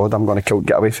my God, I'm going to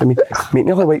get away from me. Mate,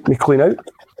 nearly wiped me clean out.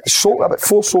 Soak, about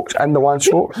 4 soaks in the one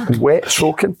soak, wet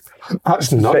soaking.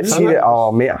 That's nuts.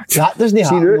 Oh, mate. That doesn't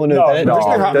happen. No, it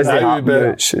doesn't happen now.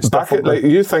 It's back at, like,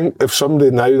 you think if somebody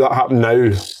now that happened now,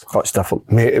 that's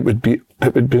different, mate. It would be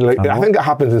like I think it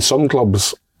happens in some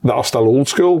clubs that are still old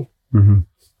school.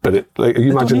 But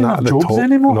you imagine that at the top.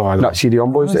 Anymore. No, I don't. Not see the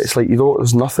young boys. It's like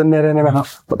there's nothing there anymore. No.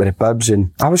 But with the bibs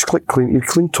and I was clean. You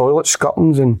clean toilets,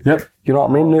 scuttings, and you know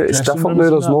what I mean. It's different now.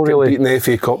 There's no really beating the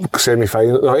FA Cup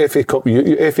semi-final. No, FA Cup,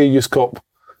 FA Youth Cup.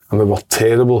 And we were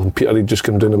terrible, and Peter had just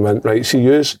come down and went, right, see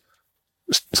yous,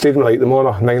 Stadium Light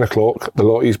tomorrow, 9 o'clock, the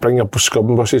lotties, bring your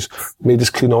scrubbing brushes, made us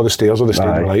clean all the stairs of the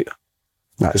Stadium Light.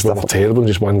 Because we were terrible in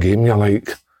just one game, you're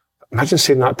like, imagine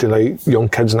saying that to like young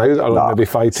kids now that are on maybe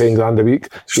 5-10 grand a week,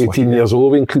 18 years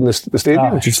old, and clean the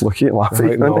stadium. Just look at it, laugh at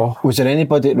it. No. Was there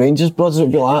anybody at Rangers Brothers that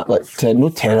would be like to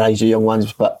not terrorise the young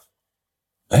ones, but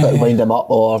wind them up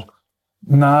or?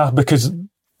 Nah, because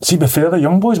see, to be fair, the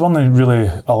young boys weren't really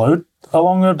allowed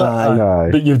along there,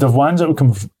 but you'd have ones that would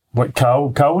come. Like Cal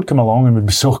would come along and would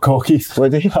be so cocky.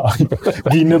 Would he?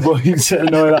 Being the boys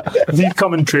and all that. He'd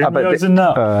come and train with us and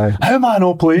that. How am I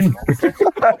not playing?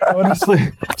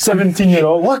 Honestly,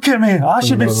 17-year-old. Look at me. I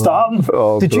should be starting.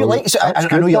 Did you like? So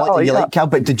I know you like Cal,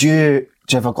 but did you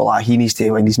ever go like he needs to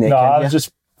win his neck? I was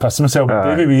just pissing myself.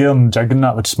 Davy Weir and Jig and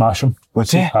that would smash him. Would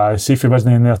he? See if he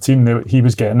wasn't in their team, he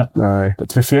was getting it. But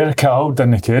to be fair, Cal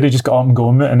didn't care. He just got up and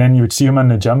going with it, and then you would see him in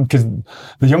the gym because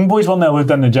the young boys weren't allowed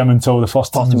in the gym until the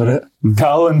first team were out.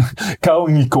 Cal and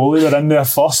Nicoli were in there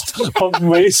first, pumping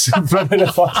weights in front of the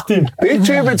first team. They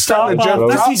two would start the gym.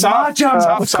 This is my gym.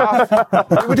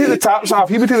 He would do the taps off.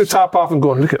 He would do the tap off and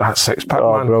go, look at that six-pack,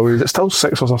 man. Brilliant. It's still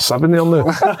 6 or 7 there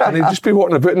now. And he'd just be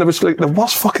walking about, and it was like the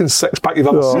worst fucking six-pack you've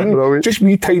ever seen. Brilliant. Just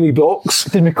wee tiny blocks.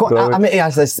 Did McCoy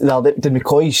ask this the other day, did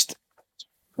McCoy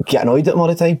get annoyed at him all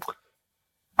the time?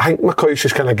 I think McCoy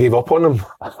just kind of gave up on him.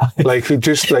 Like he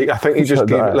just I think he just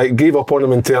gave up on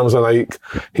him in terms of like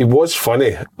he was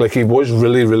funny. Like he was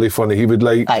really, really funny. He would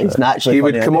it's naturally he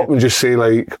would funny, come up and just say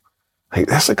like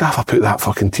this the gaff I put that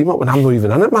fucking team up when I'm not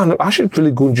even in it, man. I should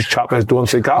really go and just chat with his door and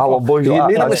say, gaff, I love boys like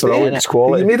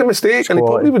that. He made a mistake and he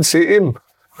probably would say to him.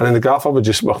 And then the gaffer would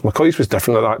just... McCoy was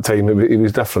different at that time. He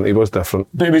was different. He was different.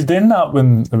 But he was doing that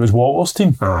when it was Walter's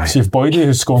team. Aye. See if Boydie,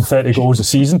 who's scoring 30 goals a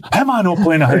season, how am I not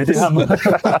playing ahead of him?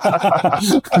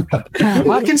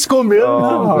 I can score more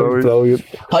than him. Brilliant.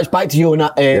 It's back to you on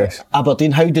that. Yes.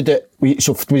 Aberdeen, how did it...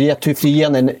 So were you here 2-3 years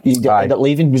and then you ended up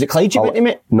leaving? Was it Clyde you went to,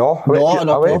 mate? No, I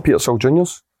went to Petersall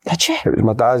Juniors. Did you? It was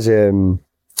my dad's...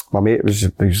 my mate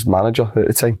was manager at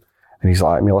the time. And he's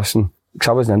like, me, listen... Because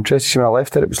I wasn't interested. See, when I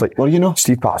left it was like, well, you know,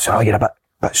 Steve Pat said, you're a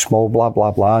bit small, blah,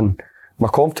 blah, blah. And my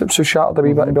confidence was shattered a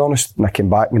wee bit, to be honest. And I came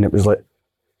back and it was like,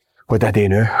 what do I do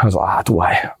now? I was like, I don't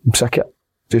want it. I'm sick of it.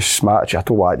 Just smart, I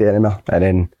don't want to do it anymore. And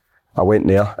then I went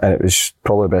there and it was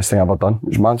probably the best thing I've ever done. It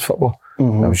was man's football.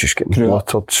 And I was just getting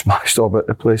watered, smashed all about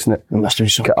the place. And I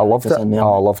loved it. I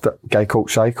loved it. A guy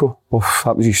called Psycho. Oh,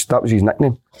 that was his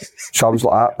nickname. So I was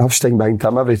like that. I was staying behind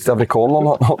him every corner,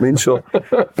 not what I mean? So,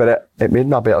 but it made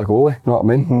me a better goalie, you know what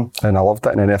I mean? And I loved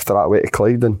it. And then after that, I went to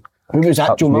Clyde. And who was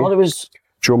that? Joe Miller was?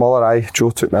 Joe Miller, aye. Joe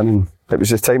took me in. And it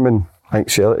was the time when I think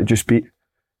Celtic had just beat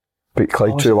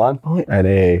Clyde 2-1.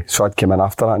 And so I'd come in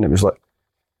after that and it was like,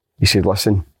 he said,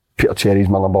 listen, Peter Cherry's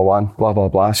my number one, blah, blah,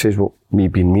 blah. I says, well, me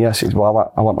being me, I says,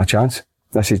 well, I want my chance.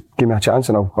 I says, give me a chance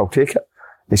and I'll take it.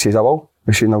 He says, I will.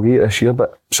 He says, I'll give you it this year,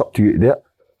 but it's up to you to do it.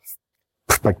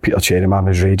 Big Peter Cherry, man,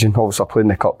 was raging. Obviously, I played in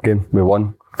the cup game. We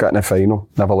won. Got in the final.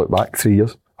 Never looked back. 3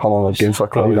 years. 100 games for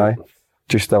Clyde, aye.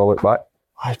 Just never looked back.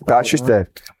 That's just the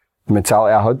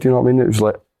mentality I had, you know what I mean? It was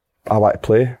like, I want to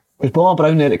play. Was Bomber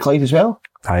Brown there at Clyde as well?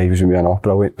 Aye, he was with me and all.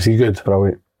 Brilliant. Was he good?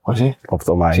 Brilliant. Was he? Loved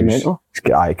him, aye. Was he mental? He's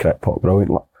got eye crit pot,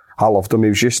 brilliant. I loved him.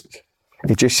 He'd just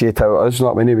say it how it is, you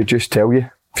know what I mean? He would just tell you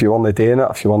if you weren't doing it,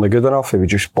 if you weren't good enough, he would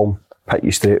just boom, hit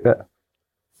you straight with it.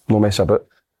 No mess about.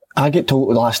 I get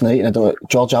told last night, and I don't.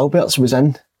 George Alberts was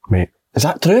in. Mate. Is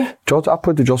that true? George, I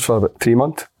played with George for about 3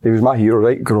 months. He was my hero,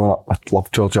 right? Growing up, I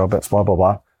loved George Alberts, blah, blah,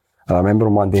 blah. And I remember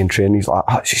him one day in training, he's like,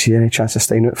 do you see any chance of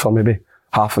staying out for maybe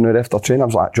half an hour after training? I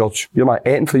was like, George, you're my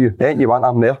anything for you. Anything you want,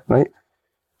 I'm there, right?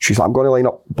 She's like, I'm going to line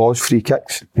up balls, free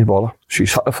kicks. No bother.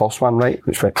 She's hit the first one, right?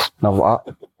 Which went, and I was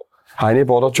like, I no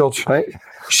bother, George, right?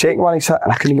 Second one he's hit,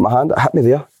 and I couldn't get my hand, it hit me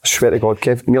there. I swear to God,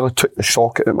 Kev, nearly took the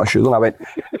socket out of my shoulder, and I went,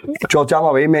 George, I'm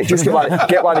away, mate. Just get one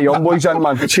of the young boys in,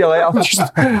 man. See you later.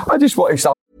 I just want to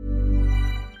start.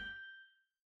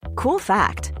 Cool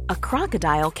fact, a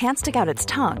crocodile can't stick out its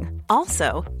tongue.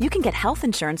 Also, you can get health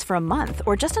insurance for a month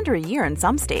or just under a year in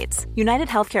some states. United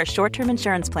Healthcare short-term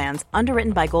insurance plans,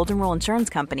 underwritten by Golden Rule Insurance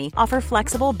Company, offer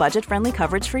flexible, budget-friendly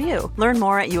coverage for you. Learn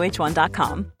more at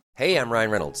uh1.com. Hey, I'm Ryan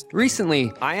Reynolds.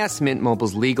 Recently, I asked Mint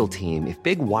Mobile's legal team if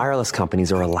big wireless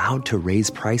companies are allowed to raise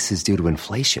prices due to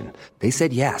inflation. They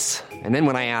said yes. And then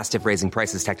when I asked if raising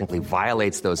prices technically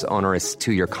violates those onerous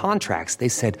 2-year contracts, they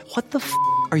said, what the f***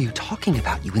 are you talking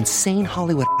about, you insane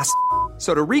Hollywood ass f-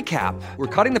 So to recap, we're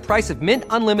cutting the price of Mint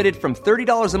Unlimited from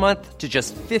 $30 a month to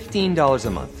just $15 a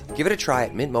month. Give it a try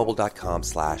at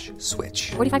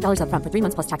mintmobile.com/switch. $45 up front for 3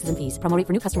 months plus taxes and fees. Promo rate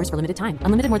for new customers for limited time.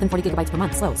 Unlimited more than 40 gigabytes per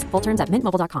month. Slows full terms at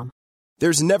mintmobile.com.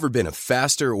 There's never been a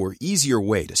faster or easier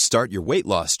way to start your weight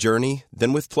loss journey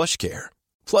than with PlushCare.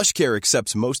 PlushCare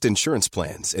accepts most insurance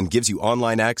plans and gives you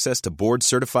online access to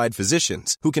board-certified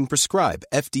physicians who can prescribe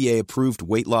FDA-approved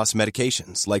weight loss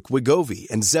medications like Wegovy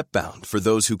and Zepbound for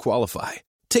those who qualify.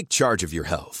 Take charge of your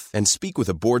health and speak with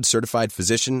a board-certified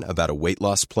physician about a weight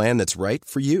loss plan that's right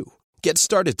for you. Get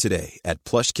started today at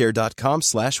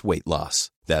plushcare.com/weight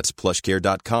loss. That's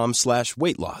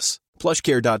plushcare.com/weight loss.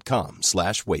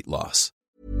 plushcare.com/weight loss.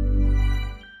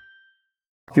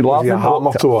 He Was he a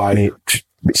hammer to eye? Mate,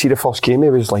 but see the first game, he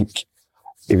was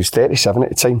 37 at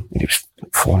the time, and he was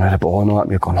falling out of the ball and all that, and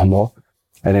we were going, no.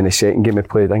 And then the second game we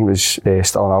played, I think it was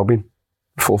still in Albion,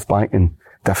 fourth bank, and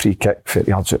the free kick, 30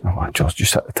 yards out, and I'm like, George,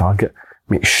 just hit the target.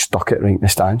 Mate, stuck it right in the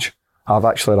stands. I've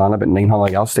actually ran about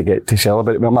 900 yards to get to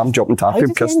celebrate it. I'm jumping to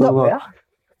him, kissing him.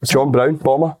 John Brown,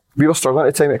 bomber. We were struggling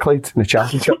at the time at Clyde in the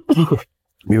championship.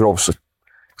 We were obviously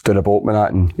doing a boat with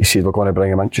that, and he said we're going to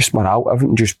bring him in. Just morale,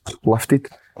 everything just lifted.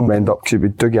 We ended up, because we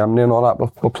do Germany and all that,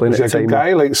 we're playing at the time. Was he a good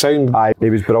guy, sound? Aye, he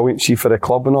was brilliant. See, for the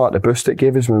club and all that, the boost it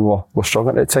gave us when we were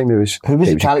struggling at the time, Who was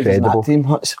the character in that team?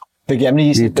 The Germany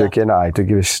you said?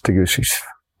 Dougie was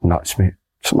nuts, mate.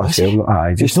 He's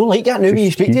not like that now when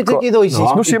you speak to Dougie though. He's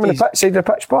not seeing him on the side of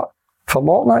the pitch, but for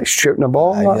Morton, he's shooting the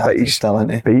ball and that,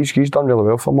 but he's done really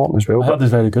well for Morton as well. I heard he's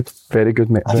very good. Very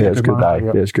good, mate.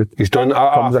 It's good. He's done,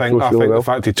 I think the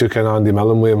fact he took in Andy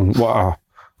Millen with him,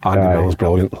 Andy Millen's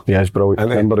brilliant. Yeah, he's brilliant.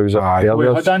 Remember he was at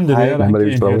Bears. Andy there, remember he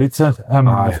was brilliant.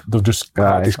 They've just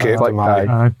kept him.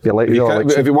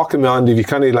 If you're working with Andy, if you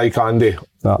can't like Andy,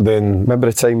 then...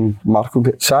 Remember the time Marco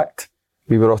got sacked?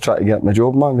 We were all trying to get him a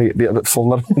job, man. We get about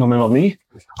 400. No, remember me?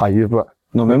 Aye, but...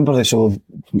 No, remember this, so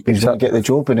he was going to get the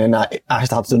job, and then I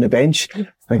started on the bench.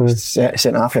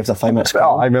 Sent off after 5 minutes.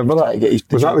 Oh, I remember that.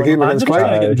 Was that the game against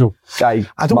Clyde?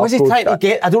 I don't know if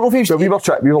he was... So we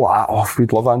were like,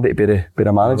 we'd love Andy to be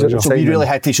the manager. So we really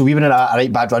had to, so we were in a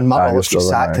right bad run. Mark Wallace got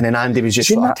sacked, and then Andy was just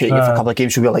taking it for a couple of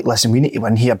games, so we were like, listen, we need to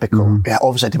win here, because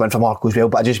obviously to win for Marco as well,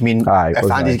 but I just mean,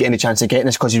 if Andy's getting a chance of getting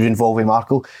this because he was involved with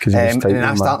Marco, and then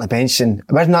I started on the bench, and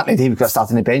it wasn't that the day we got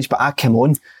started on the bench, but I came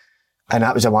on, and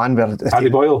that was the one where... Andy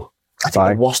Boyle? I think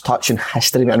the worst touch in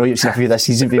history. I know you've seen a few this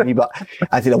season for me, but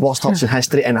I think the worst touch in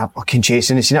history, and I fucking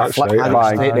chasing and seen it flip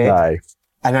straight red.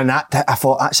 And then I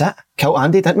thought, that's it. Killed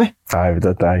Andy, didn't we? Aye, we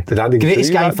did, aye. Did Andy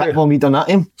greatest guy in football, we done that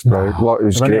to him. Right. What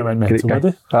was great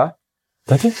guy? Huh?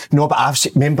 Did he? No, but do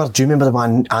you remember the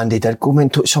one Andy did go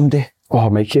mental to somebody? Oh,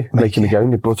 Mikey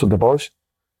McGowan, he brought up the boys.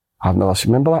 I've never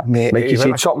seen, remember that? Mikey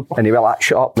said something, and he went like,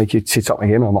 shut up. Mikey said something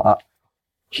again, and I'm like,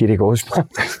 here he goes.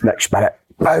 Next minute.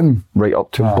 Boom, right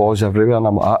up to balls everywhere, and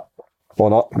I'm like that. Why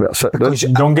not? Because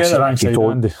you don't get the right side,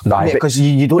 Andy. Because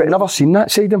you don't. But never seen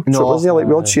that side of him. So wasn't he like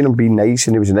we all seen him being nice,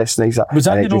 and he was this nice. Was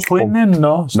Andy not playing then?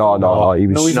 No. No. He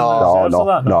was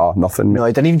no, nothing. No,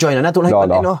 he didn't even join in. I don't think.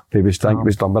 No. He was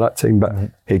done by that time, but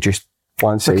he just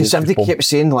planned. Because somebody kept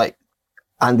saying like,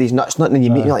 Andy's nuts, nothing, and you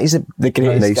meet him like he's the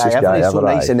greatest guy ever. He's so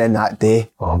nice, and then that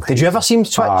day, did you ever see him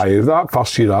switch? Aye, that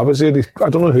first year I was there, I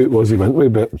don't know who it was he went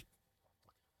with, but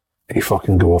he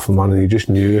fucking go off, man, and he just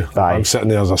knew. I'm sitting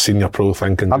there as a senior pro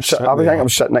thinking... I'm sitting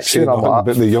next to him.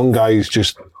 But the young guys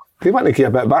just... They want to get a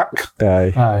bit back.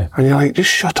 Aye. And you're like, just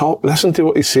shut up, listen to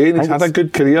what he's saying. He's had a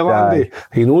good career, Andy.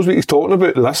 He knows what he's talking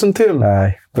about, listen to him.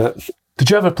 Aye. But... Did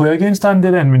you ever play against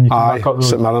Andy then when you came back up?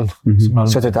 St Mirren.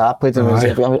 So did I. Played him.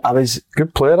 I was a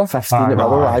good player. 15 at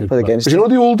Motherwell. I played against him. You know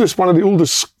one of the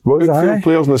oldest midfield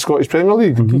players in the Scottish Premier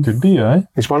League? He could be, aye.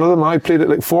 He's one of them. I played at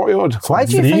like 40 odd. Why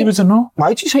do you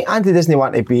think Andy doesn't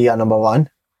want to be a number one?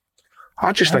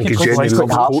 I just think he genuinely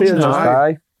loves coaching.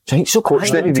 Aye. Do you think so? Coach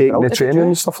didn't take the training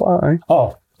and stuff like that, aye.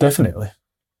 Oh, definitely.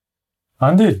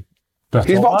 Andy.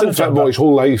 He's worked in football his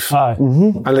whole life. Aye.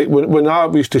 And like when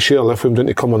I used to share a lift with him, didn't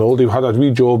he come on holiday, we had a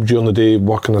wee job during the day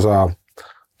working as a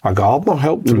gardener,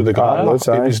 helped with the gardener.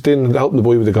 He was doing helping the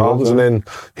boy with the gardens, and then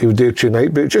he would do it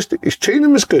night. But his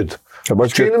training was good.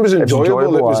 His training was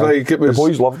enjoyable. It was like the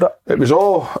boys loved it. It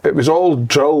was all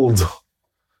drilled,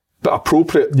 but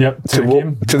appropriate to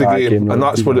the game. And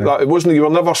that's what it wasn't. You were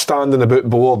never standing about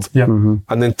bored. And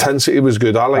the intensity was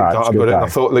good. I liked that about it. And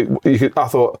I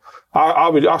thought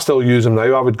I still use him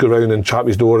now. I would go around and chat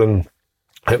his door and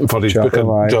hit him for his book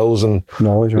and drills and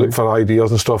look for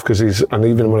ideas and stuff. And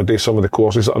even when I do some of the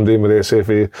courses that I'm doing with the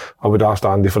SFA, I would ask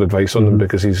Andy for advice on them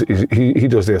because he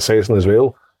does the assessing as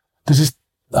well.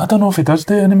 I don't know if he does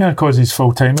do it anymore because he's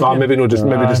full time. Maybe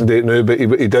doesn't do it now, but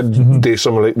he did do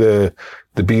some of like the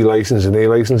B license and A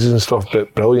licenses and stuff.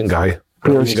 But brilliant guy.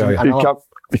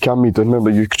 You can't me doing. Remember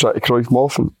you tried to Cruyff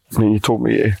Moff and you told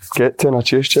me to get to and I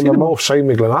chased you. Remember? Offside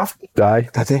me Glenafton. Aye.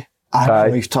 Did he?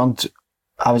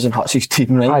 I was in Hutch's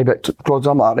team, right? Aye, but Claude's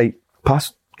I'm like, right,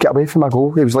 pass, get away from my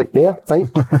goal. He was like, there, right?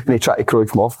 And he tried to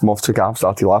Cruyff Moff took off,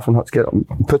 started laughing, Hutch get him,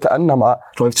 put it in, and I'm like,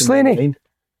 Slaney.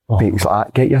 He was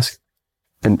like, get yours.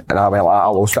 And I went like, I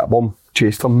lost that bomb,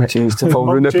 chased him, fall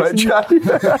around the pitch.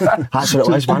 That's what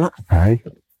it was, wasn't it? Aye.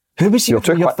 Who was you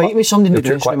fighting with somebody in the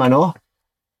dressing room, I know?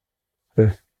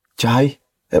 Jai,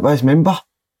 it was, remember?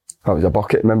 That was a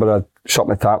bucket, remember I shot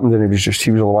my tap and he was the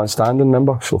only one standing,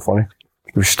 remember? So funny.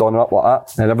 He was standing up like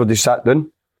that, and everybody sat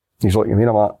down. He's looking at me,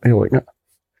 and I'm like, are you looking at?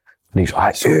 And he's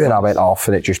like, "Ew," and I went off,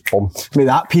 and it just boom. I mean,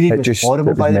 that period was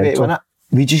horrible, by the way, wasn't it?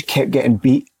 We just kept getting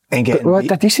beat and getting beat. We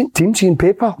had a decent team, seeing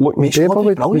paper. Looking at paper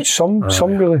with some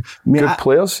really good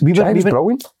players. Jai was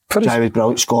brilliant. Jai was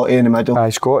brilliant. Scotty in the middle. Aye,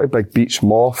 Scotty, big beats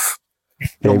Morph.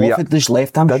 Moffat just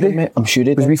left, I'm sure, mate. I'm sure he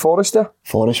did. Was we Forrest there?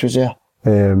 Forrest was there.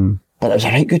 But it was a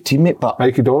right good team, mate. But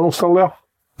Mikey Donald still there?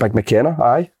 Big McKenna,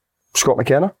 aye. Scott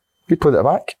McKenna. He played at the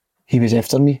back. He was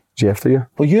after me. Was he after you?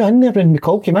 Were you in there when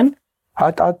McCall came in?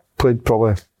 I'd played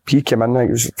probably. He came in, I think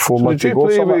it was 4 months ago.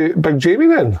 Did you play with Big Jamie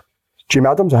then? Jamie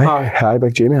Adams, aye. Aye,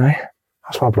 Big Jamie, aye.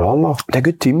 That's my brother-in-law. They're a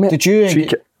good team, mate. Did you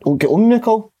get on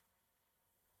McCall?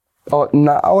 Oh,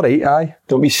 nah, alright, aye.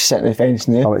 Don't be sitting the fence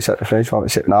now. I went sit the fence,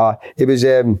 nah. It was,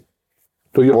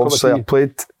 obviously I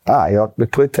played, we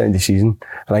played to end of the season.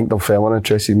 I think Dunfermline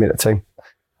interested me at the time.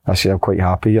 I said, I'm quite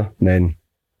happy here. And then,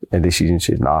 end of the season,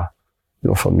 said, nah,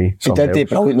 not for me. He did do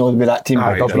brilliant with that team.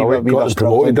 Aye, he got us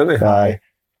promoted, didn't he? Aye.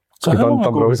 So how long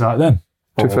ago was that then?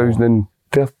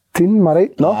 2013, am I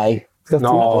right? No? Aye.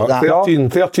 13, no,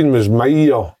 13 was my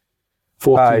year.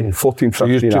 14. Aye, 14, 15, so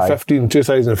you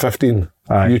 2015.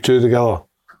 Aye. You two together.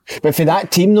 But for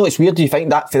that team, though, it's weird. Do you think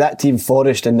that for that team,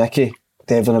 Forrest and Nicky,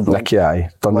 Devlin and Nicky,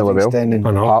 aye. Done really well.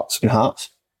 And Hearts. And Hearts.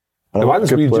 The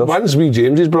ones we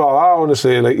James's brother, I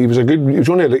honestly, like, he was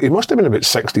only, like, he must have been about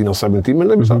 16 or 17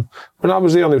 when I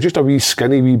was there, and he was just a wee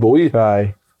skinny wee boy.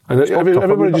 Aye. And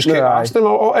everybody just kept asking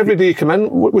him, every day he came in,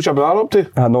 what was your brother up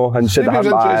to? I know, and said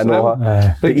that, I know.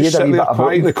 Like, just sitting there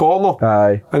quiet in the corner.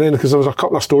 Aye. And then, because there was a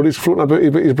couple of stories floating about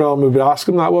his brother, and we'd be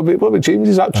asking that, what about James,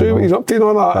 is that true, what he's up to and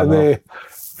all that?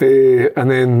 And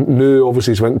then now,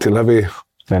 obviously, he's went to Livy.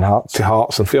 Then Hearts. To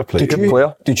Hearts, and fair play.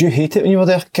 Did you hate it when you were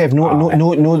there, Kev? No,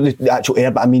 the actual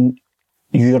air, but I mean,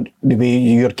 the way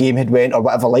your game had went or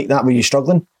whatever like that, were you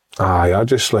struggling? Aye,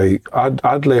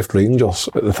 I'd left Rangers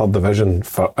at the 3rd division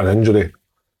for an injury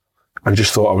and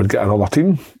just thought I would get another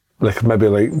team, like maybe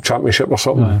like Championship or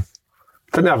something. Aye.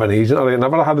 Didn't have an agent, I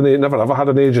never ever had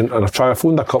an agent, and I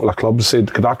phoned a couple of clubs,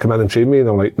 said, could I come in and train me? And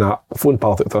I'm like, nah. I phoned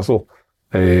Partick Thistle,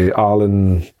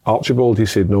 Alan Archibald, he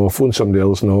said no. I phoned somebody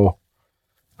else, no.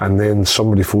 And then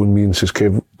somebody phoned me and says,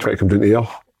 Kev, try to come down to here.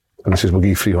 And he says, we'll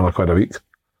give you £300 a week.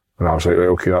 And I was like, right,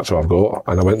 okay, that's what I've got.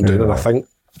 And I went down, and I think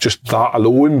just that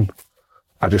alone,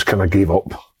 I just kind of gave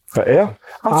up. But yeah,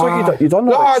 I thought you done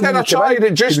that. No, I didn't. I tried.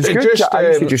 It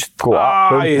just go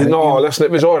up. No, listen,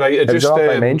 it was all right. It just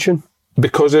dimension.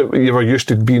 Because you were used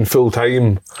to being full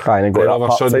time. Aye, and all of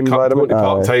a sudden going to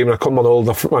part time, and I come on all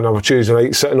the when I was Tuesday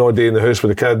night, sitting all day in the house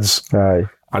with the kids. Aye.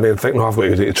 And then thinking, I've got to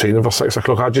go to training for 6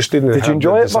 o'clock. I just didn't. Did you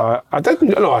enjoy it? I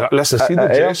didn't. No, listen, see the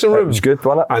dressing room. It was good,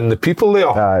 wasn't it? And the people there.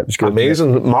 Aye, it was good.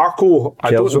 Amazing. Marco,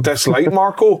 I don't dislike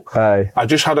Marco. Aye. I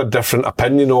just had a different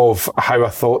opinion of how I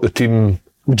thought the team.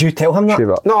 Would you tell him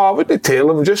that? No, I wouldn't tell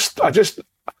him. There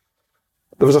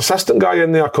was an assistant guy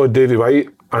in there called Davy White,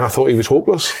 and I thought he was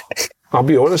hopeless. I'll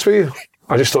be honest with you.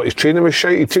 I just thought his training was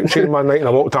shite. He took training one night and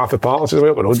I walked off the park and said,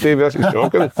 well, no, Davey, this is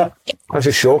shocking. This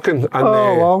is shocking. And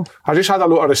wow. I just had a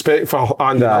lot of respect for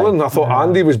Andy Allen. I thought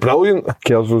Andy was brilliant.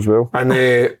 Kelso as well. And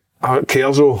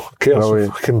Kelso,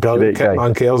 fucking brilliant kit,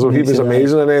 man, Kelso. He was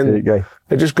amazing. And then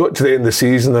it just got to the end of the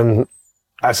season, and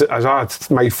as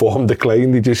my form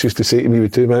declined, he just used to say to me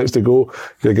with 2 minutes to go,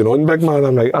 you're going on, big man.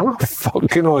 I'm like, I'm not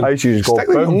fucking on. Stick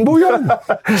the young boy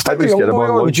on. Stick the young boy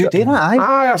on. Would you do that?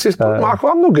 Aye, I said, Marco,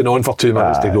 I'm not going on for 2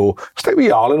 minutes to go. Stick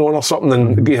with Allen on or something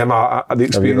and give him the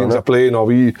experience of playing, or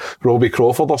wee Robbie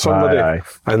Crawford or somebody.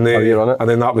 And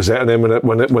then that was it. And then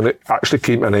when it actually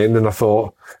came to an end, and I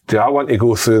thought, do I want to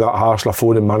go through that harsh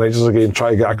phoning managers again,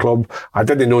 try to get a club? I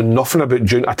didn't know nothing about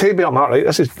June. I tell you, I'm not right.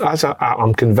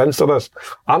 I'm convinced of this.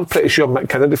 I'm pretty sure Mick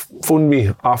Kennedy phoned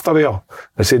me after there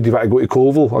and said, do you want to go to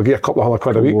Colville? I'll give you a couple of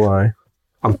 £100 a week. Why?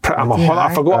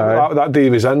 I forgot that day he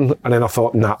was in, and then I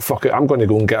thought, nah, fuck it, I'm going to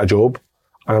go and get a job.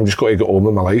 And I'm just going to get on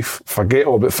with my life. Forget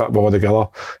all about football together.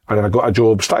 And then I got a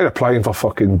job, started applying for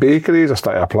fucking bakeries, I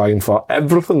started applying for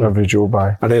everything. Every job,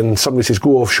 aye. And then somebody says,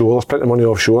 go offshore, there's plenty of money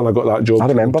offshore, and I got that job. I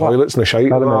remember that. Toilets and the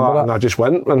shite. And I just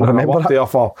went, and I worked there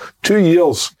for 2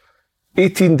 years.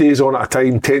 18 days on at a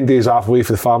time, 10 days halfway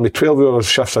for the family, 12 hours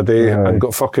shifts a day, and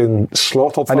got fucking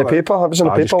slaughtered for it. And the paper? It was in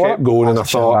the paper, I just kept going, and I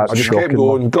thought, I just kept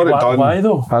going, got it done. Why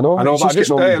though? I know, but I just,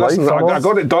 listen, I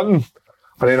got it done.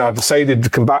 And then I decided to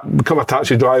come back, become a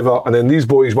taxi driver, and then these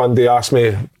boys one day asked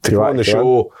me to come on the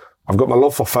show. I've got my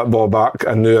love for football back,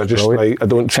 and now I just I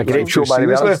don't take it too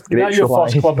seriously. That your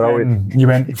first club, you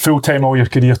went full-time all your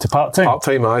career to part-time?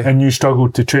 Part-time, aye. And you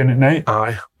struggled to train at night?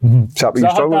 Aye. Mm-hmm. So I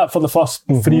had that for the first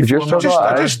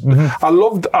 3-4 months.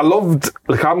 I loved,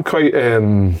 like I'm quite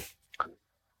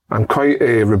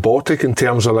robotic in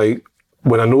terms of like,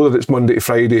 when I know that it's Monday to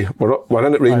Friday, we're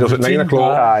in at Rangers at 9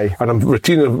 o'clock, and I'm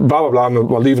routine and blah, blah, blah, and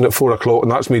we're leaving at 4 o'clock,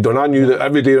 and that's me done. I knew that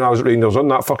every day when I was at Rangers, on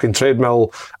that fucking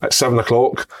treadmill at 7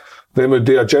 o'clock, then we'd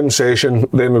do a gym session,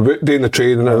 then we'd do the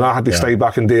training, and I had to stay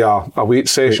back and do a weight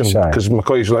session, because my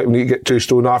colleagues were like, we need to get 2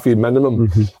 stone off you minimum.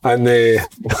 And I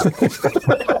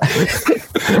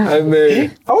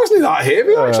wasn't that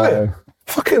heavy, actually.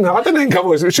 Fucking, I didn't think I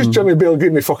was. It was just Jimmy Bale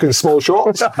giving me fucking small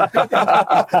shots.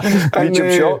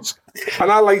 Medium shots.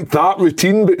 And I like that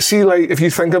routine, but see, like, if you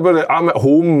think about it, I'm at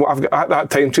home, I've got, at that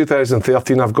time,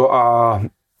 2013, I've got a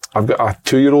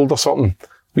 2-year-old or something,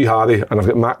 wee Harry, and I've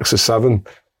got Max is 7.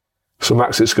 So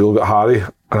Max at school got Harry,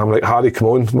 and I'm like, Harry, come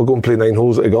on, we'll go and play 9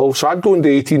 holes at the golf. So I'd go and do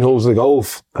 18 holes of the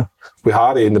golf with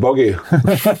Harry in the buggy.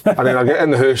 And then I get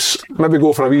in the house, maybe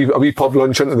go for a wee pub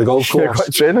lunch into the golf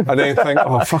course. And then think,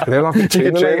 oh, fucking hell, I've been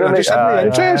training tonight. I just had no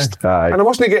interest. And I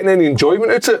wasn't getting any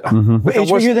enjoyment out of it. What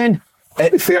age were you then?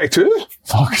 32.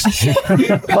 Fuck's sake.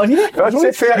 I was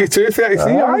only 32,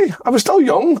 33, aye. I was still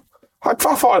young. I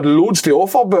thought I had loads to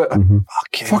offer, but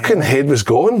fucking head was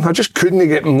gone. I just couldn't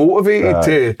get motivated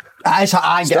to... I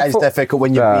think it is difficult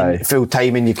when you've been full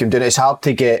time and you can do it. It's hard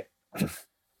to get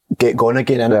going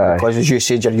again, innit? Because as you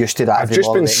said, you're used to that. I've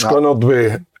just been scunnered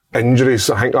with injuries.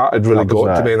 I think that had really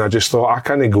got to me, and I just thought, I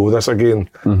can't go this again.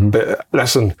 But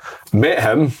listen, met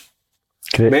him,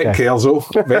 met Kerzo,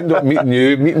 ended up meeting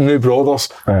you, meeting new brothers.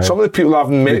 Some of the people I've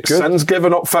met since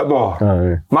giving up football.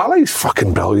 My life's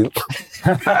fucking brilliant.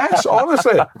 It's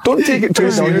honestly, don't take it too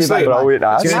seriously.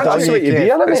 That's the way to be,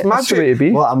 isn't it? It's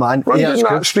magic. What a man. Run down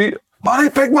that street. Barry,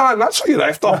 big man, that's what you're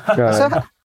after.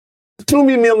 It's not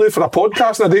me and Neil for a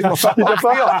podcast and a day for football.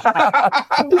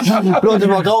 Road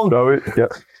and Rodon.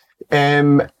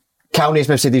 Brilliant, Cal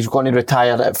Naismith said he's going to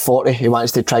retire at 40. He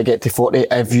wants to try get to 40.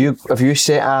 Have you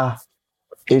set a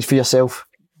age for yourself?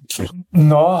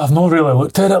 No, I've not really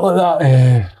looked at it like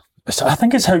that. I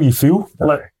think it's how you feel.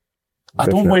 Like, I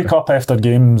don't wake up after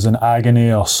games in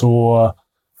agony or sore.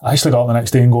 I actually got up the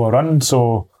next day and go a run.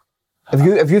 So,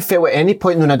 have you felt at any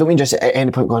point? No, I don't mean just at any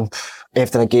point going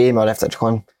after a game or after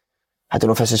going, I don't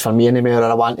know if this is for me anymore or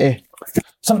I want to.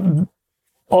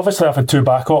 Obviously, I've had 2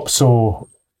 backups, so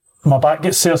my back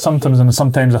gets sore sometimes, and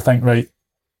sometimes I think, right,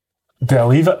 do I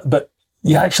leave it? But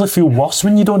you actually feel worse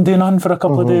when you don't do nothing for a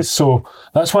couple of days. So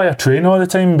that's why I train all the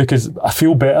time, because I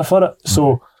feel better for it.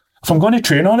 So if I'm going to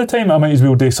train all the time, I might as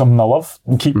well do something I love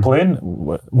and keep playing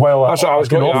while that's what I was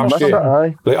going to ask you.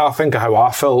 Like, I think of how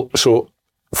I felt. So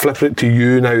flipping it to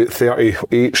you now at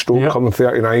 38 coming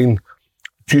 39,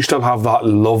 do you still have that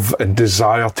love and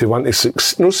desire to want to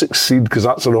succeed, because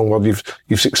that's the wrong word,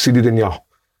 you've succeeded in your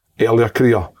earlier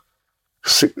career,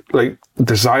 like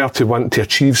desire to want to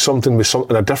achieve something with something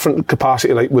in a different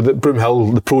capacity, like with the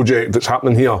Broomhill, the project that's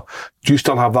happening here? Do you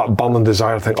still have that burning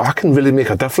desire to think, I can really make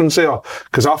a difference there?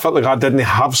 Because I felt like I didn't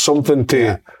have something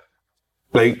to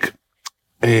like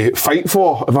fight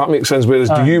for, if that makes sense. Whereas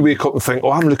do you wake up and think,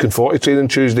 I'm looking forward to training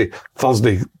Tuesday,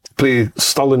 Thursday, play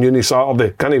Stirling Uni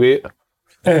Saturday, can't wait?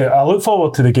 I look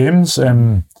forward to the games.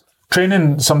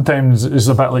 Training sometimes is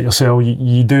a bit like yourself.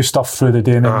 You do stuff through the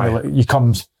day, and then you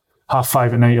come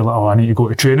 5:30 at night, you're like, I need to go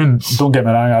to training. Don't get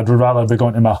me wrong, I'd rather be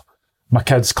going to my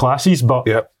kids' classes, but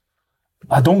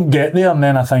I don't get there and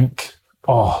then I think,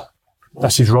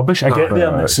 this is rubbish. I get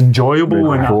there and it's enjoyable.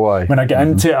 When I get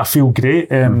into it, I feel great.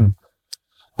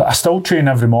 But I still train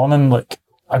every morning. Like,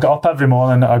 I get up every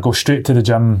morning, I go straight to the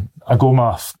gym. I go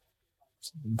my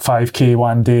 5K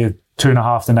one day,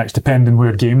 2.5 the next, depending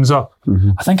where games are.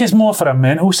 I think it's more for a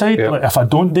mental side. Like, if I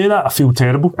don't do that, I feel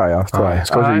terrible. It's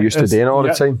because you're used to doing it all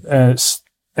the time.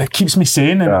 It keeps me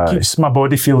sane and it keeps my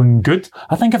body feeling good.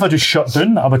 I think if I just shut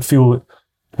down, I would feel, to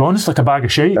be honest, like a bag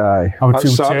of shit. I would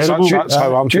feel terrible. That's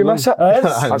how I'm feeling. Do you miss it?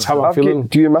 That's how I'm feeling.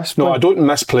 Do you miss playing? No, I don't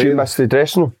miss playing. Do you miss the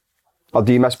dressing room? Or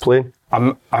do you miss playing?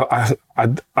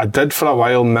 I did for a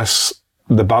while miss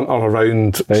the banter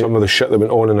around some of the shit that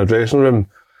went on in the dressing room.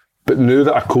 But now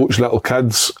that I coach little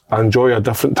kids, I enjoy a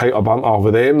different type of banter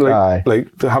with them, like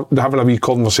having a wee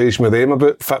conversation with them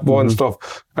about football and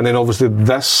stuff. And then obviously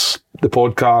the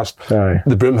podcast,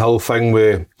 the Broomhill thing,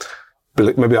 where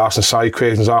like maybe asking Si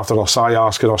questions after, or Si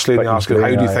asking, or Slaney asking,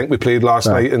 how do you think we played last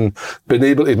night? And being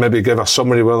able to maybe give a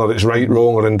summary, whether it's right,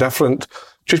 wrong or indifferent.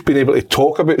 Just being able to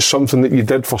talk about something that you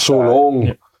did for so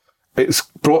long. It's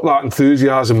brought that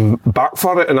enthusiasm back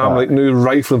for it, and I'm like now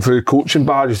rifling through coaching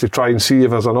badges to try and see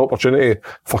if there's an opportunity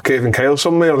for Kevin Kyle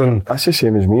somewhere. And that's the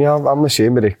same as me. I'm the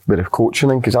same with the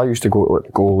coaching, because I used to go to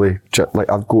the goalie,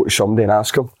 like I'd go to somebody and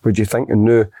ask him, what do you think? And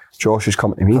now Josh is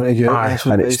coming to me,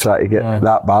 and it's trying to get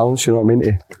that balance. You know what I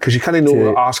mean? Because you can't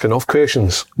know asking enough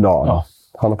questions. No.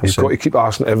 100%. You've got to keep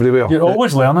asking everywhere. You're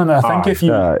always learning. I think if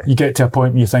you get to a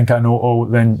point where you think I know all,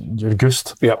 then you're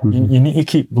goosed. Yep. You need to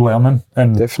keep learning.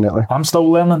 And definitely. I'm still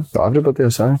learning. But everybody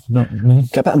is saying.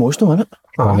 Get a bit emotional, isn't it?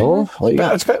 I know. Like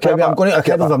that. I'm going to. I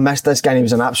can't believe I missed this guy. He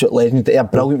was an absolute legend. He was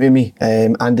brilliant with me.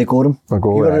 Andy Gorham. You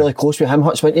were really close with him,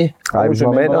 Hutch, weren't you? I was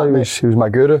my mentor. He was my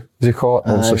guru, as he called it.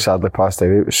 Obviously, sadly passed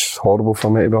away. It was horrible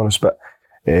for me, to be honest. But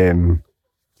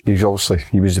he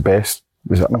was the best.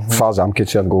 As far as I'm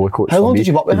concerned, goalie coach. How long did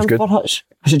you work with him good. for, Hutch?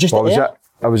 Was it just at Ayr?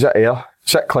 I was at Ayr. I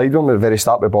was at Clyde at the very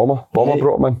start with Bomber. Bomber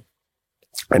brought him in.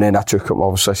 And then I took him,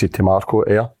 obviously, I said to Marco at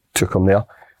Ayr, took him there.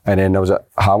 And then I was at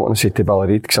Hamilton, I said to Billy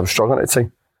Reid, because I was struggling at the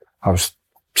time. I was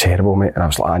terrible, mate. And I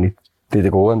was like, I need the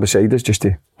goal in beside us just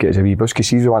to get us a wee bus, because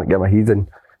he's the one to get my head. And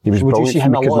he was brilliant. Would you see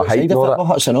him a lot outside of football,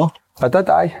 Hutch, or no? I did,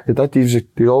 aye. He did. He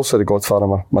was also the godfather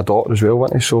of my daughter as well,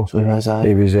 wasn't he? So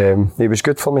he was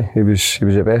good for me. He was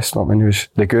the best. I mean, he was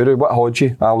the guru. What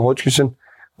Alan Hodgkinson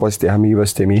was to him, he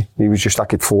was to me. He was just, I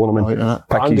could phone him and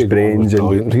pick his brains.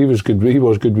 And he was good. He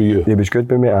was good with you. He was good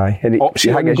with me, aye. And you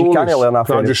can't learn that.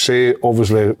 Can I just say,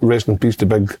 obviously, rest in peace to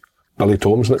big Billy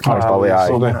Thompson at Billy,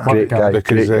 great guy.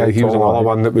 Because he was another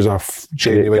one that was a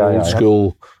genuine old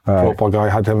school proper guy.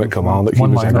 Had him at command. He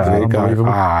was a great guy.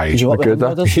 Aye. Did you work with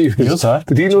him?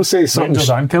 Did he not say something?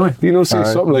 Did he not say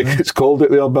something like, it's cold out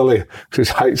there, Billy?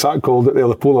 Because it's that cold out there,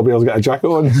 the polar bear's got a jacket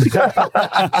on.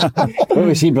 What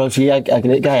was he, bro? Was he a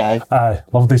great guy, aye? Aye,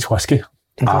 loved his whiskey.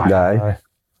 Aye.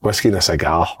 Whiskey and a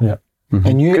cigar. Yeah.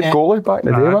 And you, good goalie back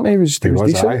in the day, wasn't he? He was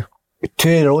decent. To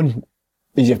your own,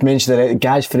 as you've mentioned,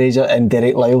 Gaz Fraser and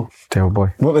Derek Lyle. Del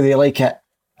boy. What were they like at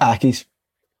Accies?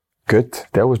 Good.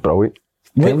 Del was brilliant.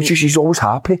 Del was just, he's always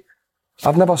happy.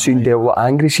 I've never seen Del look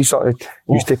angry. He sort of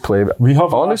used to play. But we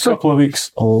have honestly, a couple of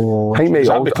weeks. Oh, I think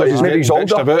maybe he's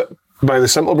older. A bit by the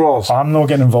Simple Brothers. I'm not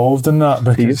getting involved in that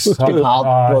because it's too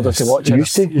hard, brother, to watch.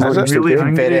 Used to. He's really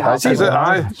angry. Is it?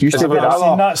 Aye. Used to be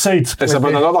that side. It's about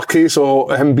another case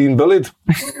of him being bullied.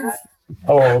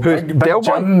 Oh, Big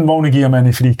Jim won't give him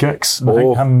any free kicks. I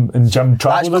think him and Jim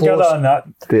travelled together and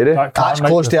that. That's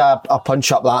close to a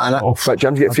punch up, that, innit? But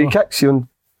Jim's get free kicks.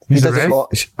 He's the ref.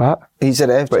 He's the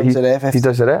ref. But Jim's the ref. He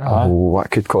does the ref. Oh,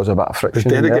 that could cause a bit of friction.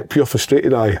 Did Derek get pure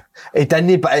frustrated, aye? He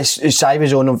didn't, but his side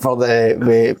was on him for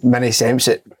the mini Semps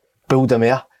at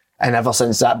Buildamere. And ever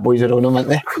since that, boys are on him, weren't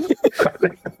they?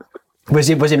 Was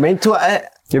he mental at it?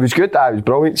 He was good. It was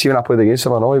brilliant. See, when I played against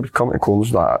him, I know he would come to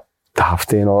corners like half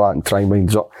day and all that and try and wind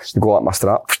us up. He'd go like my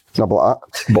strap, nibble like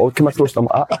that. Ball came across him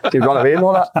like that. He'd run away and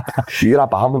all that. You're a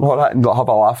bam and all that and have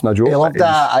a laugh and a joke. He loved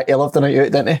that. He loved the night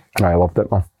out, didn't he? I loved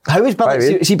it, man. How was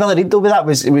Billy? See Billy Reid though with that?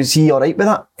 Was he alright with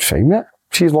that? Fine, mate.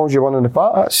 See, as long as you're winning the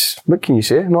part, that's, what can you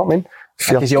say? You know what I mean?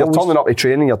 If you're turning up to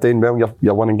training, you're doing well,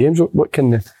 you're winning games, what can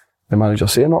the manager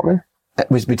say, you know what I mean?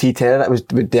 Would he terrorise?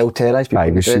 Would Del terrorise people?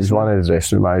 He was one of the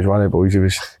dressing room, he was one of the boys, he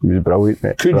was brilliant,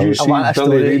 mate. Could you see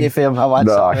Billy Reid?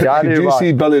 Could you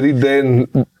see Billy Reid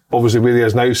then, obviously where he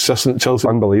is now, assistant Chelsea?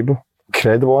 Unbelievable.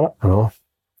 Incredible, on it? Oh.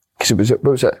 Because what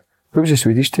was the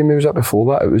Swedish team he was at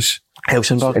before that? It was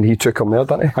Helsingborg. And he took him there,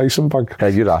 didn't he? Helsingborg. Yeah,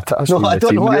 you're at it. No, I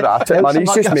don't know. You're at it, man.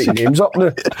 He's just making names up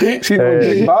now. He's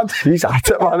bad. He's at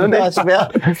it, man, isn't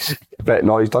he? But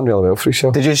no, he's done really well for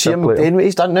himself. Did you see him doing what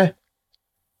he's done now?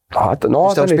 I don't know.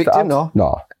 You still speak to him, no?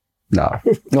 No.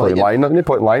 Point line, isn't he?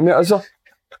 Point line, mate, is there?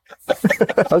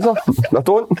 Is there? I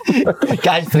don't.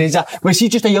 Gaz Fraser. Was he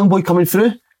just a young boy coming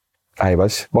through? I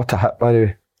was. What a hit, by the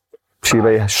way. See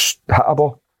why he hit a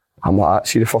ball? I'm like that.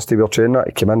 See the first day we were training that,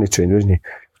 he came in the training and he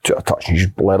took a touch and he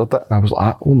just blurred it. And I was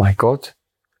like, oh my God.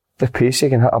 The pace he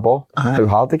can hit a ball. How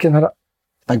hard he can hit it.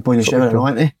 Big boy in the shower,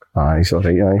 aren't he? Aye, he's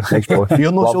alright, aye. Nice boy.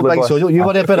 You're not so big, so don't you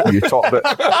worry about it. You talk about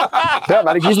it. Yeah,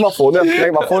 man, use my phone there.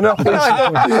 Take my phone there, please.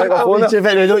 Take my phone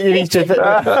there. Don't you reach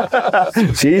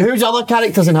it. See? Who's the other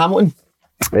characters in Hamilton?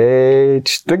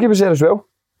 Dougie was there as well.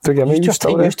 Dougie, I mean, he was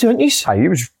still there. Used to, weren't you? Aye, he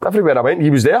was, everywhere I went, he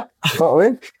was there. You know what I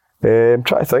mean? I'm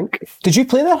trying to think. Did you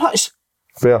play there, Hutch?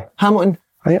 Where? Hamilton.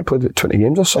 I think I played about 20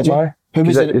 games or something, aye. Who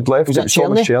was it? He'd left. Was that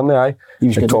Thomas Cherney, aye. He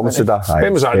was good. Thomas did that, aye.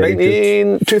 When was that?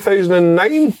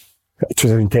 2009?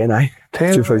 2010, aye.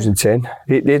 2010.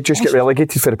 They'd just get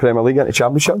relegated for the Premier League into the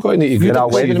Championship. I'm going to need I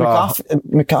went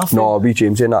McCarthy? No, we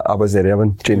James in that. I was there,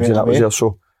 Evan. James in that was there,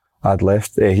 so I'd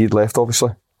left. He'd left, obviously.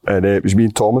 And it was me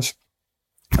and Thomas.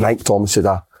 And I think Thomas said,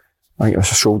 I think it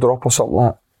was a shoulder up or something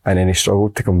like that. And then he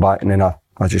struggled to come back, and then I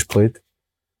just played. You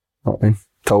know what I mean?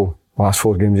 Till last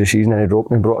 4 games of the season, and he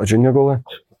dropped me and brought a junior goal in.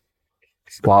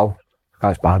 Wow.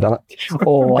 That's bad, isn't it?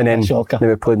 Oh, and then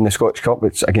we played in the Scottish Cup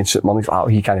against St Mirren. Oh,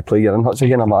 he can't play your in Huts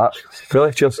again. I'm like,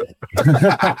 really? Cheers.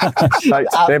 Right,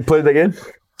 then played again.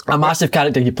 A massive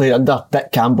character you played under,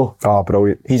 Dick Campbell. Oh,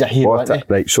 brilliant. He's a hero, isn't he?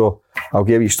 Right, so I'll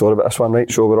give you a story about this one,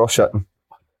 right? So we're all sitting.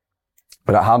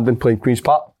 We're at Hampden playing Queen's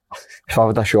Park. So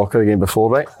I've had a shocker again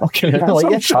before, right? Okay, I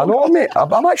like it. I know, mate.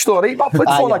 I'm actually alright, but I've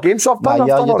played 4 games, so I've done you've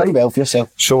alright. done well for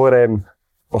yourself. So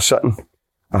we're sitting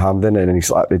at Hampden and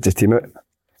he's like, ready to team out.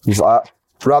 He's like,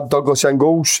 Rab Douglas in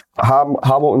goals,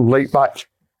 Hamilton right back,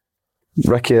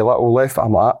 Ricky Little left.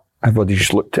 I'm like, everybody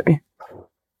just looked at me.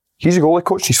 He's a goalie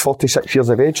coach, he's 46 years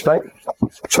of age, right?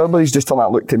 So everybody's just turned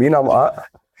that looked at me and I'm like,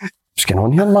 what's going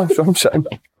on here, man? So I'm sitting.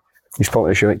 He's pointing to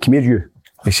the show, like, come here, you.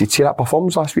 He said, see that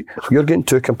performance last week? You're getting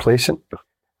too complacent.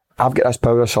 I've got this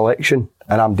power of selection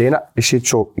and I'm doing it. He said,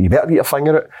 so you better get your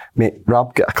finger out. Mate,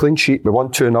 Rab, get a clean sheet. We won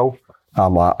 2-0.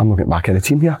 I'm like, I'm not getting back in the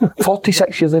team here.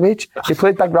 46 years of age. He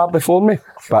played Big Rab before me.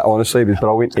 But honestly, he was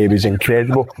brilliant. He was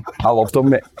incredible. I loved him,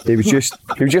 mate. He was just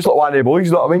like one of the boys,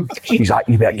 you know what I mean? He's like,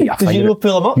 you better get your finger out. Did you not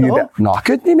pull him up? No, I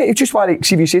couldn't, mate. He just wanted,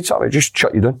 see if you said something, just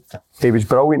shut you down. He was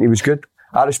brilliant. He was good.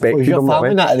 I respected him. Was your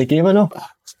family that at the game or no?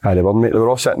 Aye, they were, mate. They were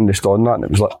all sitting in the stand and it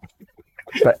was like,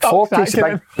 but 40,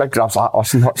 big Rab's like,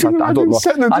 listen, I don't know.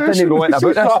 I didn't know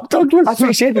anything about this. That's what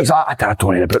he said. He's like, I don't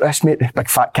know anything about this, mate. The big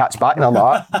fat cat's back. And I'm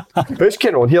like, who's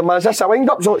getting on here, man? Is this a wind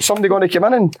up? Is somebody going to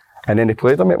come in? And then they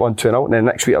played him, mate, 1-2-0. And then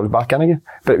next week I was back in again.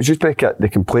 But it was just like the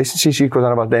complacency, see, because I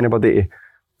never had anybody to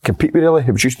compete with, really.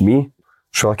 It was just me.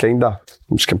 So I I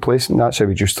was complacent. That's how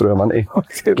we just threw him into.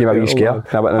 Gave a wee scare.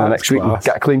 And I went in the next week and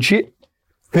get a clean sheet.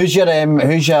 Who's your, let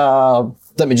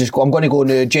me just go, I'm going to go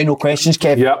into general questions,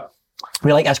 Kev. Yep.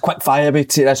 We like this quick fire about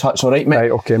this, that's alright, mate.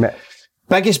 Right, okay, mate.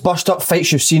 Biggest bust up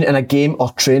fights you've seen in a game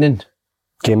or training?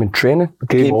 Game and training?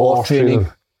 Game or training.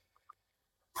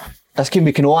 This game,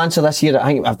 we can all answer this here. I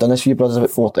think I've done this for you brothers about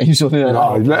 4 times. So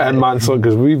no, let him answer,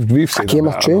 because we've seen game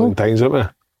it a million times, haven't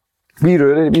we? We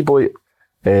Rory, we boy,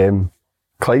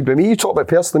 Clyde, but me, you talk about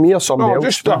personally, me or somebody else?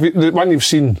 Just the one you've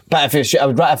seen. But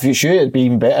if you shoot, it'd be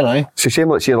even better, aye. It's the same,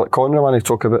 let's say, like Conor, when he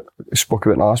spoke about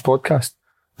in the last podcast,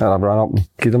 and I ran up and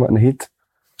gave him it in the head.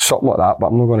 Something like that, but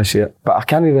I'm not going to say it. But I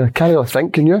can't really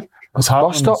think, can you? What's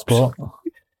happening?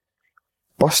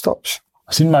 Bust ups.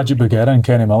 I seen Magic Bagheera and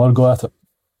Kenny Miller go at it.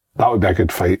 That would be a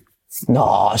good fight.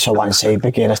 No, it's a one-side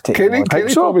Bagheera's taking.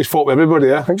 Kenny probably fought with everybody,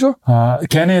 yeah? I think so.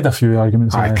 Kenny had a few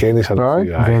arguments. Kenny's had a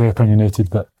few, very opinionated,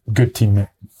 but good teammate.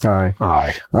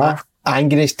 Aye.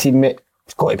 Angriest teammate,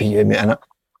 it's got to be you, mate, innit?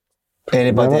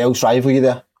 Anybody else rival you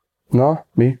there? No,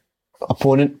 me.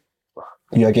 Opponent?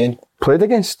 You again? Played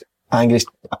against? Angriest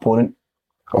opponent?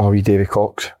 Oh, wee Davy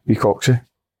Cox. Wee Coxie.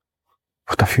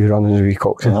 What a few runnings of wee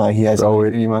Coxie. Aye, he is.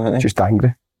 Man, just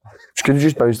angry. Just could have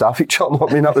just bounced off each other,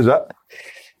 I mean, that was it.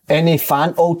 Any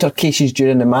fan altercations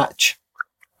during the match?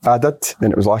 I did,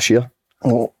 and it was last year.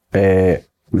 Oh. It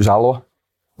was Alloa,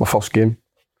 my first game.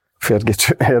 Fergie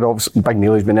took me off. Big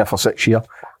Neely's been there for 6 years.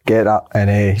 Get that, and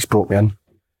he's brought me in.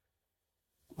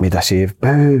 Made a save.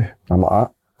 Boo! I'm like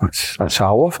that. That's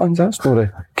Alloa fans, that's not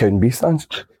the Cowdenbeath fans.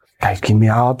 Guys give me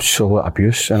absolute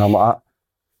abuse, and I'm like,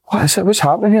 what is it? What's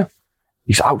happening here?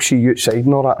 He's like, I'll see you outside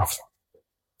and all that.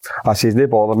 I says, no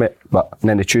bother, mate. And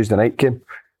then the Tuesday night came.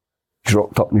 He's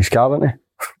rocked up in his car, didn't he?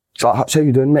 He's like, that's how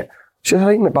you doing, mate? He says,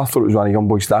 right, mate, but I thought it was one of young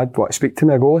boys' dad. Want to speak to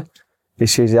me, a goalie? He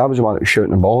says, I was the one that was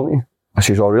shouting the ball at you. I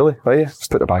says, oh, really? Right,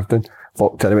 put the bag down.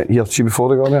 Walked in and went, here, see, before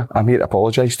they go there, I'm here to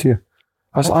apologise to you.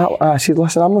 I was like, I said,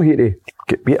 listen, I'm not here to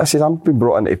get beat. I said, I'm been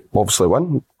brought in to obviously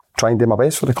win, try and do my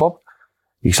best for the club.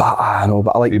 He's like, I know,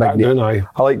 but I like Big Neil. I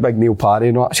like Big Neil Parry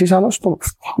and all that. I said, I know,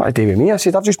 what to do with me? I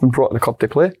said, I've just been brought in the club to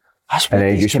play. And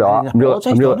then he just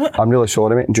went, I'm really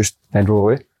sorry, mate, and just then drove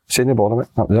away. Said no bother, mate.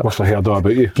 That was it. Must have heard all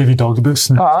about you. Give you dog abuse.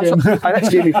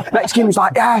 Next game was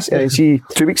like, yes. And see,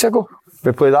 2 weeks ago,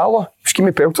 we played Alloa. Just give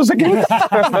me pelters again.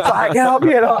 Like, get up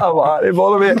here. I'm like, no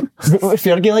bother, mate. What's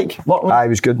Fergie like? He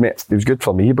was good, mate. He was good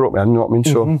for me. He brought me in, you know what I mean?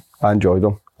 So I enjoyed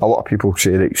him. A lot of people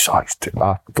say that he's I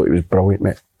thought he was brilliant,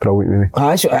 mate. Brilliant with me.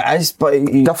 Aye, so it is, but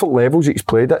different levels he's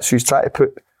played at, so he's trying to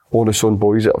put all his own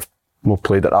boys that have not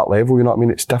played at that level, you know what I mean?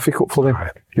 It's difficult for them.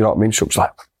 You know what I mean? So it's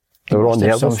like, they were on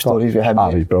the some stories with him.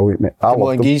 He's brilliant, mate. Come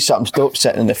on, give something, stop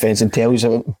sitting on the fence and tell you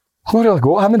something. Not really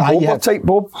got him and Bob are tight,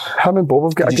 Bob. Him and Bob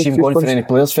have got a good. Did you see him going for any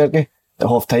players, Fergie? At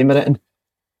half time or anything?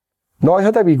 No, I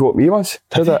had a wee go at me once.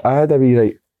 I had a wee,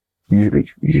 right,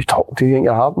 you talk to you, ain't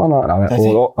you hard, man? And I went,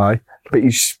 oh, no, aye. But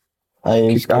he's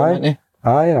good, and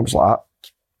I was like,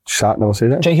 sat never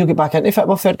said it. Do you think he'll get back into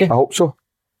football, Fergie? I hope so.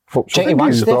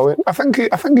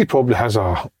 I think he probably has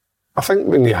I think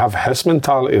when you have his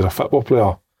mentality as a football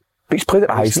player, But he's played at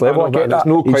the highest level. I get that. It's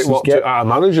not quite worked out at a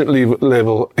management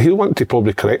level. He'll want to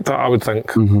probably correct that, I would think.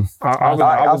 Mm-hmm. I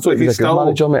thought he was a good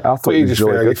manager, mate. I thought he was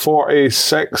really good.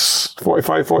 46,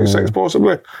 45,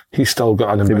 possibly. He's still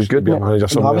got an ambition to be a manager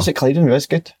somewhere. I was at Clyde and he was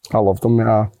good. I loved him, mate.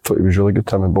 I thought he was really good,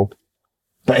 Tim and Bob.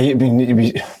 But it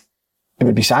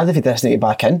would be sad if he doesn't get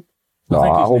back in. No,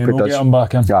 I hope he does. Get him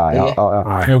back in.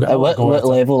 At what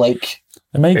level, like...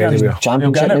 It might get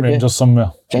Championship, get at Rangers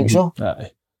somewhere. Think so?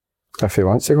 Aye. If he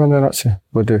wants to go in there, that's it.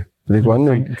 Would they go in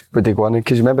there? Would they go in there?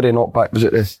 Because remember they knocked back, was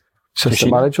it the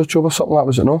assistant manager's job or something like that,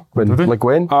 was it no? Like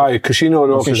when? Aye,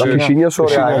 Casino. Casino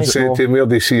said to him, where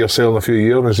do you see yourself in a few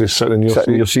years? As he's sitting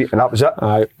in your seat. And that was it?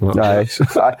 Aye.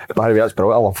 By the way, that's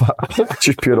brilliant. I love that.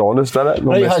 Just pure honest, isn't it?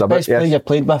 Right, who's best player you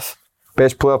played with?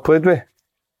 Best player I played with?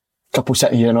 Couple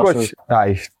sitting here, not so.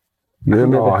 Aye. You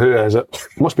know who is it?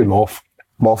 Must be Moff.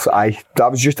 Aye. That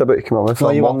was just about to come up with.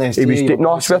 No, you won this.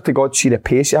 I swear to God, see the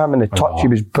pace of him and the touch. He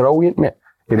was brilliant, mate.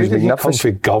 He was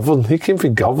magnificent. He came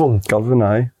from Govan. Govan,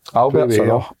 aye. Albert's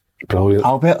brilliant.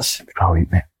 Albert's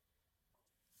brilliant, mate.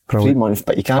 3 months,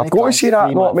 but you can't. I've got to say that.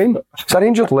 You know what I mean? It's a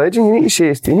Rangers legend. You need to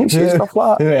say stuff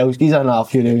like that. Who else? He's an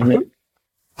half you know, mate.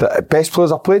 The best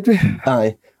players I played with.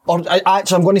 Aye. Or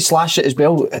actually, I'm going to slash it as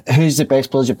well. Who's the best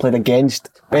players you played against?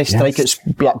 Best strikers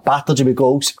battered you with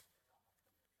goals.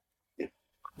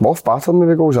 Moff battered me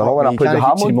with goals. I know when I played with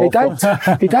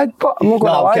Hamilton. He did, but I'm not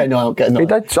going to lie. I'm getting He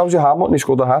did. So I was with Hamilton, he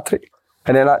scored a hat-trick.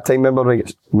 And then that time, remember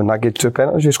when I get 2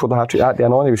 penalties, he scored a hat-trick that day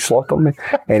on, he was slaughtering me.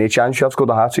 Any chance you have scored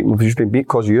a hat-trick, we've just been beat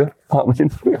because of you. You know what I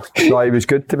mean? No, he was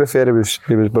good, to be fair, he was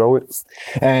brilliant.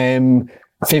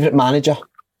 Favourite manager?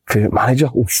 Favourite manager?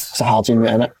 Oof. It's a hard one,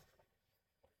 isn't it?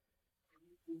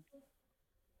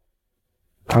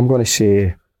 I'm going to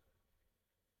say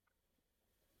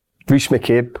Rhys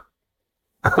McCabe.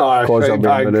 Because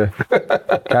I mean,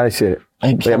 can I say it?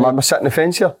 Am I sitting the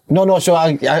fence here? No, so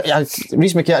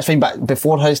Rhys McCabe, that's fine, but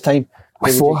before his time,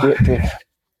 I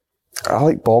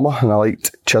like Bomber and I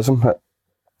liked Chisholm at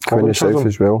Queen of South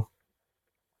as well.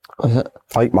 Is it?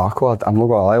 I like Marco, I'm not going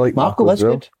to lie, I like Marco as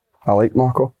well. Good. I like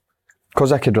Marco.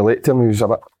 Because I could relate to him, he was a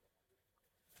bit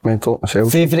mental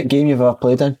myself. Favourite game you've ever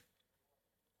played in?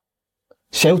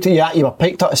 Celtic, you were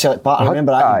picked up at Celtic Park. I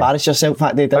remember that. You embarrassed yourself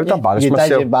that day, didn't you? I embarrassed myself.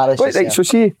 You did embarrass yourself. Right, so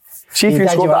see if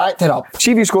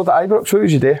you scored at Ibrox, what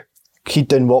would you do? Head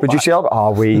down, walk back. Would you say,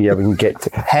 wait, yeah, we can get to...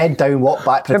 Head down, walk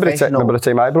back, professional. Remember the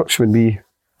time Ibrox when we...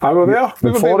 I were there.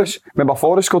 Remember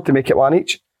Forest scored to make it 1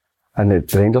 each? And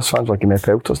the Rangers fans were giving me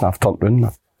pelters and I've turned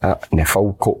round and the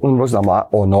full Copeland was, and I'm like,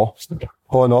 oh no,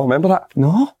 remember that?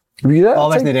 No. Were you there? I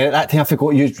wasn't there at that time, I forgot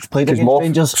you played against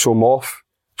Rangers. So Moff,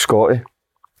 Scotty,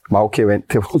 Malky went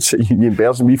towards the Union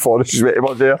Bears and we Forest was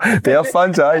waiting there. Bears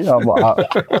fans, aye. I'm like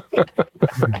that.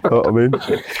 You know what I mean?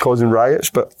 Causing riots,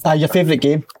 but... Your favourite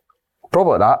game?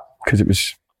 Probably that, because it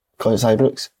was... Because it's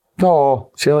Ibrox?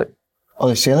 No, Celtic. Oh,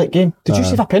 the Celtic game? Did you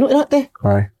save a penalty that day?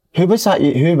 Aye. Who was that?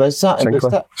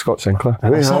 Sinclair. Scott Sinclair.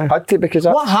 Had to, because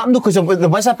what happened though? Because there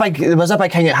was a big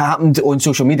thing that happened on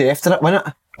social media after it, wasn't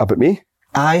it? About me?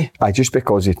 Aye. Just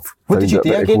because he... What did you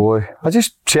do again? I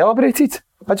just celebrated.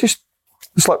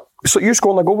 It's like you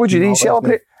scoring a goal, would you do?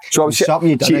 Celebrate? So I was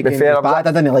something you done again. I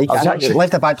didn't like it. It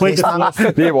left a bad taste in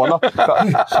me. They won it.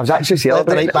 But I was actually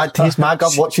celebrating. Left a right bad taste, Mag.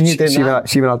 I'm watching you doing that.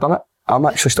 See when I done it? I'm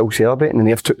actually still celebrating, and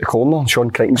they've took the corner, and Sean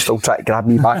Crichton's still trying to grab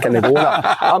me back in the goal.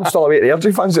 I'm still away at the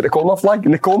Airdrie fans at the corner flag,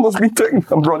 and the corner's been taken.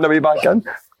 I'm running away back in.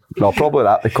 No, probably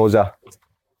that, because I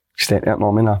extended it,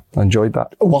 I mean, I enjoyed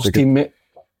that. Worst teammate?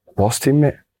 Worst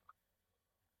teammate?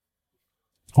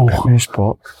 Oh, me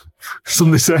spot.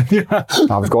 Somebody saying, yeah.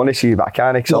 I was going to see you, but I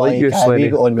can't, because I like you, Slenny. You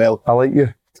got on well. I like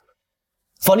you.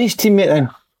 Funniest teammate then?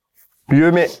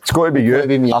 You, mate. It's got to be you.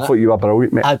 Me, I thought you were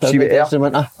brilliant, mate. I did it in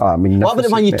winter. What about the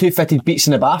one you 2 fitted beats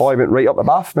in the bath? Oh, I went right up the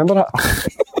bath, remember that?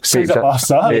 Say the bath,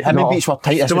 that? How many beats were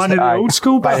tight? The one in the old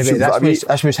school bath?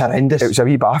 This was horrendous. It was a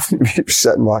wee bath. He was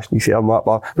sitting washing his hair in that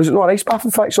bath. Was it not a nice bath,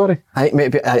 in fact, sorry? I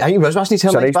think he was washing his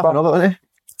hair in a nice bath, wasn't he?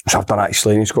 So I've done that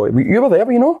Slaney and Scotty. You were there,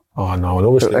 you know? Oh,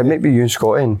 no, it might be you and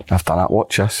Scotty, and I've done that.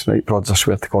 Watch this, right, broads, I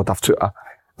swear to God, I've took a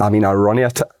runny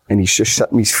at it, and he's just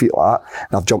sitting with his feet like that,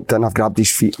 and I've jumped in, I've grabbed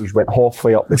his feet, and he's went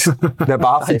halfway up the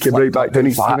bath, and came right back down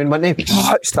his back.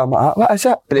 Touched him like that. What is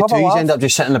it? But the two end up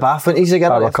just sitting in the bath, wouldn't he,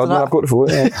 again? I've got the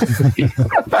photo.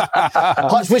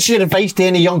 What's your advice to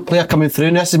any young player coming through?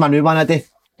 And this is my new one, Eddie.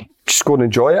 Just go and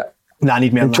enjoy it. Nah, I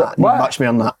need more than that. Much more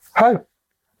than that. How?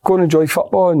 Go and enjoy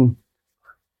football and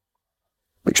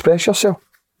express yourself.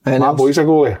 My boy's a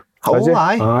goalie. Oh,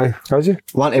 aye. How's he?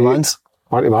 One-to-ones.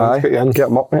 Get you in. Get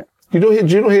him up, mate. Do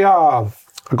you know he a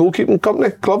goalkeeping company,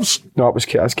 clubs? No,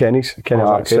 that's Kenny's. Kenny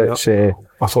Arts, it's I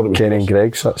thought it was Kenny and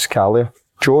Greg's, that's Callia.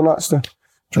 Joe, that's the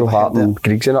Joe Hart and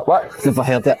Griggs in it. What? Never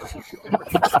heard it.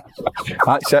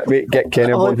 That's it, mate. Get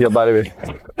Kenny on here, by the way.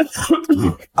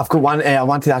 I've got one. I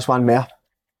wanted to ask one more.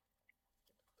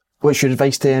 What's your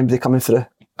advice to anybody coming through?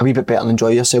 A wee bit better and enjoy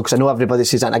yourself, because I know everybody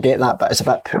says that and I get that, but it's a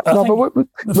bit... No, but what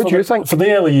do you think? For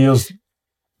the early years,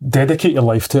 dedicate your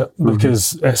life to it,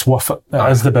 because it's worth it.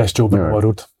 It is the best job in the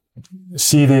world.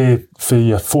 See, for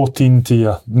your 14 to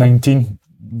your 19,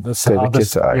 it's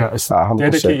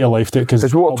dedicate your life to it,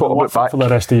 because we'll talk about back for the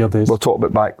rest of your days. We'll talk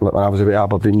about back, like when I was about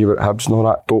Aberdeen, you were at Hibs and all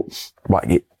that. Don't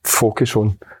get focus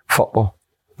on football.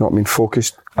 You know what I mean?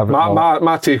 Focused.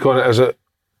 My take on it is that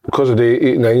because of the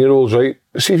 8, 9-year-olds, right?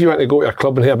 See if you want to go to a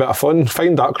club and have a bit of fun,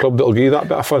 find that club that'll give you that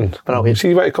bit of fun. Brilliant. See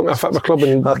if you want to come to a fitness club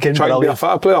and try and be a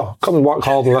fitter player, come and work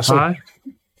hard and listen.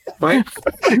 Right?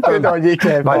 Good on you,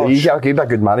 Kev. You're a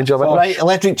good manager. Right,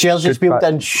 electric chairs just built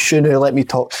in. Shouldn't let me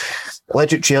talk.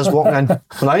 Electric chairs walking in,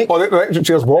 right? Oh, the electric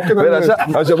chairs walking in. Where is it?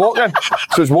 Is it walking?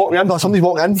 So it's walking in? No, somebody's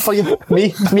walking in for you.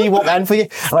 Me walking in for you.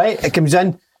 Right, it comes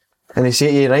in and they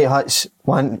say to you, right, Hutch,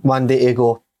 one day to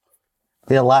go.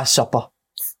 Their last supper.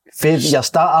 Your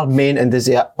starter, main and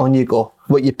dessert. On you go.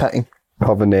 What are you picking?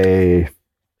 Having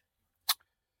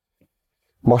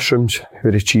mushrooms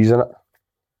with the cheese in it.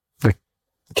 The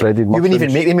breaded mushrooms. You wouldn't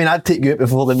even make them, I'd take you out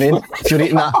before the main if you're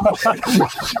eating that.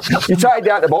 You tried to do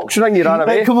that at the boxing ring, you ran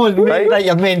away. Right, come on, right,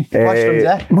 your main.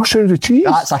 Mushrooms, mushrooms with cheese?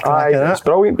 That's a crack, isn't it? It's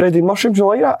brilliant, breaded mushrooms, you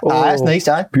like that? That's nice,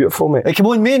 Beautiful, mate. Right, come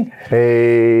on, main.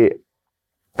 A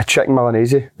chicken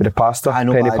Milanese with the pasta,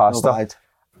 penny pasta. No bad.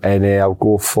 And I'll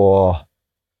go for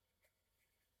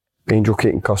angel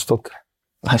cake and custard.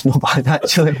 That's not bad,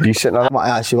 actually. Decent, I might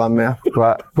ask you one more.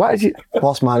 What is it?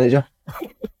 Worst manager?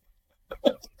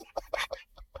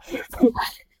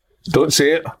 Don't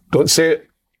say it.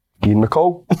 Ian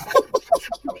McCall.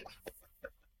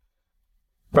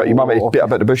 But you might beat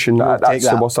about the bush, and that's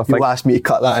the worst I think. You asked me to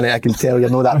cut that, and I can tell you're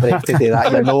not that brave to do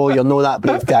that. You're not that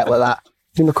brave to act like that.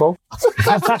 Ian McCall.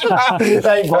 Right,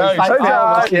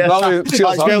 boys.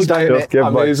 Cheers. Well done, mate.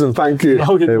 Amazing, thank you.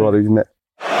 No worries, mate.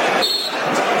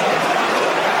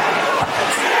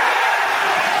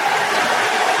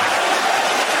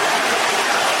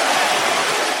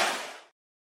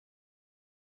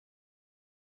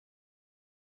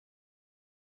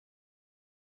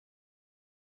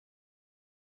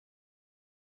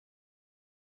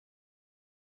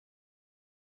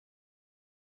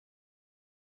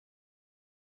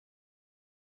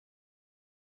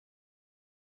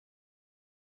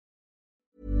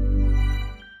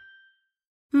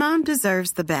 Mom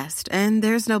deserves the best, and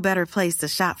there's no better place to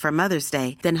shop for Mother's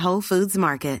Day than Whole Foods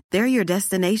Market. They're your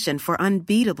destination for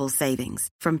unbeatable savings,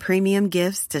 from premium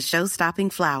gifts to show-stopping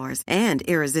flowers and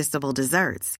irresistible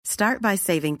desserts. Start by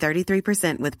saving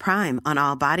 33% with Prime on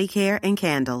all body care and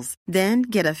candles. Then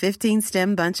get a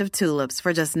 15-stem bunch of tulips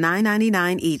for just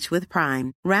 $9.99 each with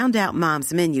Prime. Round out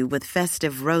Mom's menu with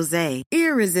festive rosé,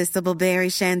 irresistible berry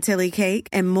chantilly cake,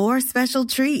 and more special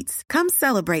treats. Come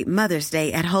celebrate Mother's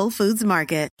Day at Whole Foods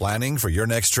Market. Planning for your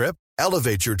next trip?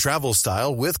 Elevate your travel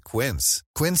style with Quince.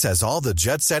 Quince has all the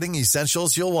jet-setting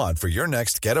essentials you'll want for your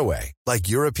next getaway, like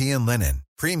European linen,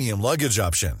 premium luggage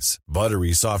options,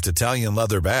 buttery soft Italian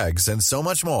leather bags, and so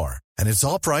much more. And it's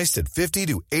all priced at 50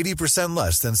 to 80%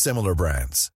 less than similar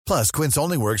brands. Plus, Quince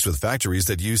only works with factories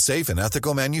that use safe and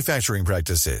ethical manufacturing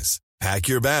practices. Pack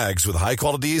your bags with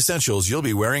high-quality essentials you'll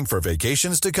be wearing for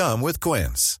vacations to come with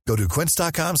Quince. Go to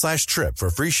quince.com/trip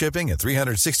for free shipping and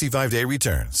 365-day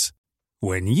returns.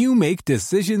 When you make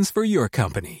decisions for your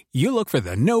company, you look for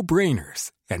the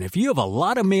no-brainers. And if you have a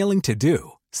lot of mailing to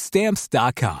do,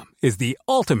 Stamps.com is the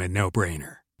ultimate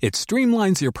no-brainer. It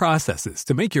streamlines your processes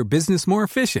to make your business more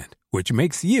efficient, which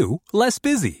makes you less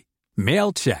busy.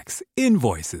 Mail checks,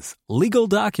 invoices, legal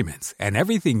documents, and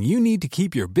everything you need to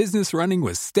keep your business running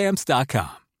with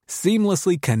Stamps.com.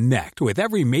 Seamlessly connect with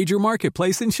every major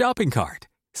marketplace and shopping cart.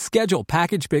 Schedule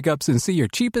package pickups and see your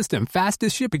cheapest and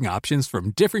fastest shipping options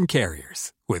from different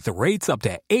carriers, with rates up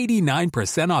to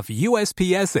 89% off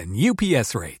USPS and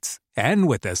UPS rates. And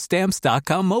with the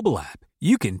Stamps.com mobile app,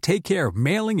 you can take care of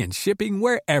mailing and shipping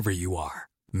wherever you are.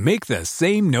 Make the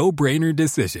same no-brainer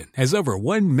decision as over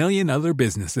 1 million other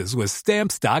businesses with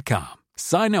Stamps.com.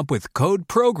 Sign up with code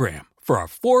PROGRAM for a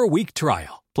 4-week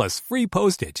trial, plus free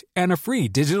postage and a free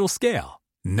digital scale.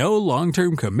 No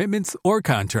long-term commitments or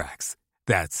contracts.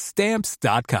 That's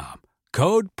Stamps.com.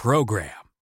 Code PROGRAM.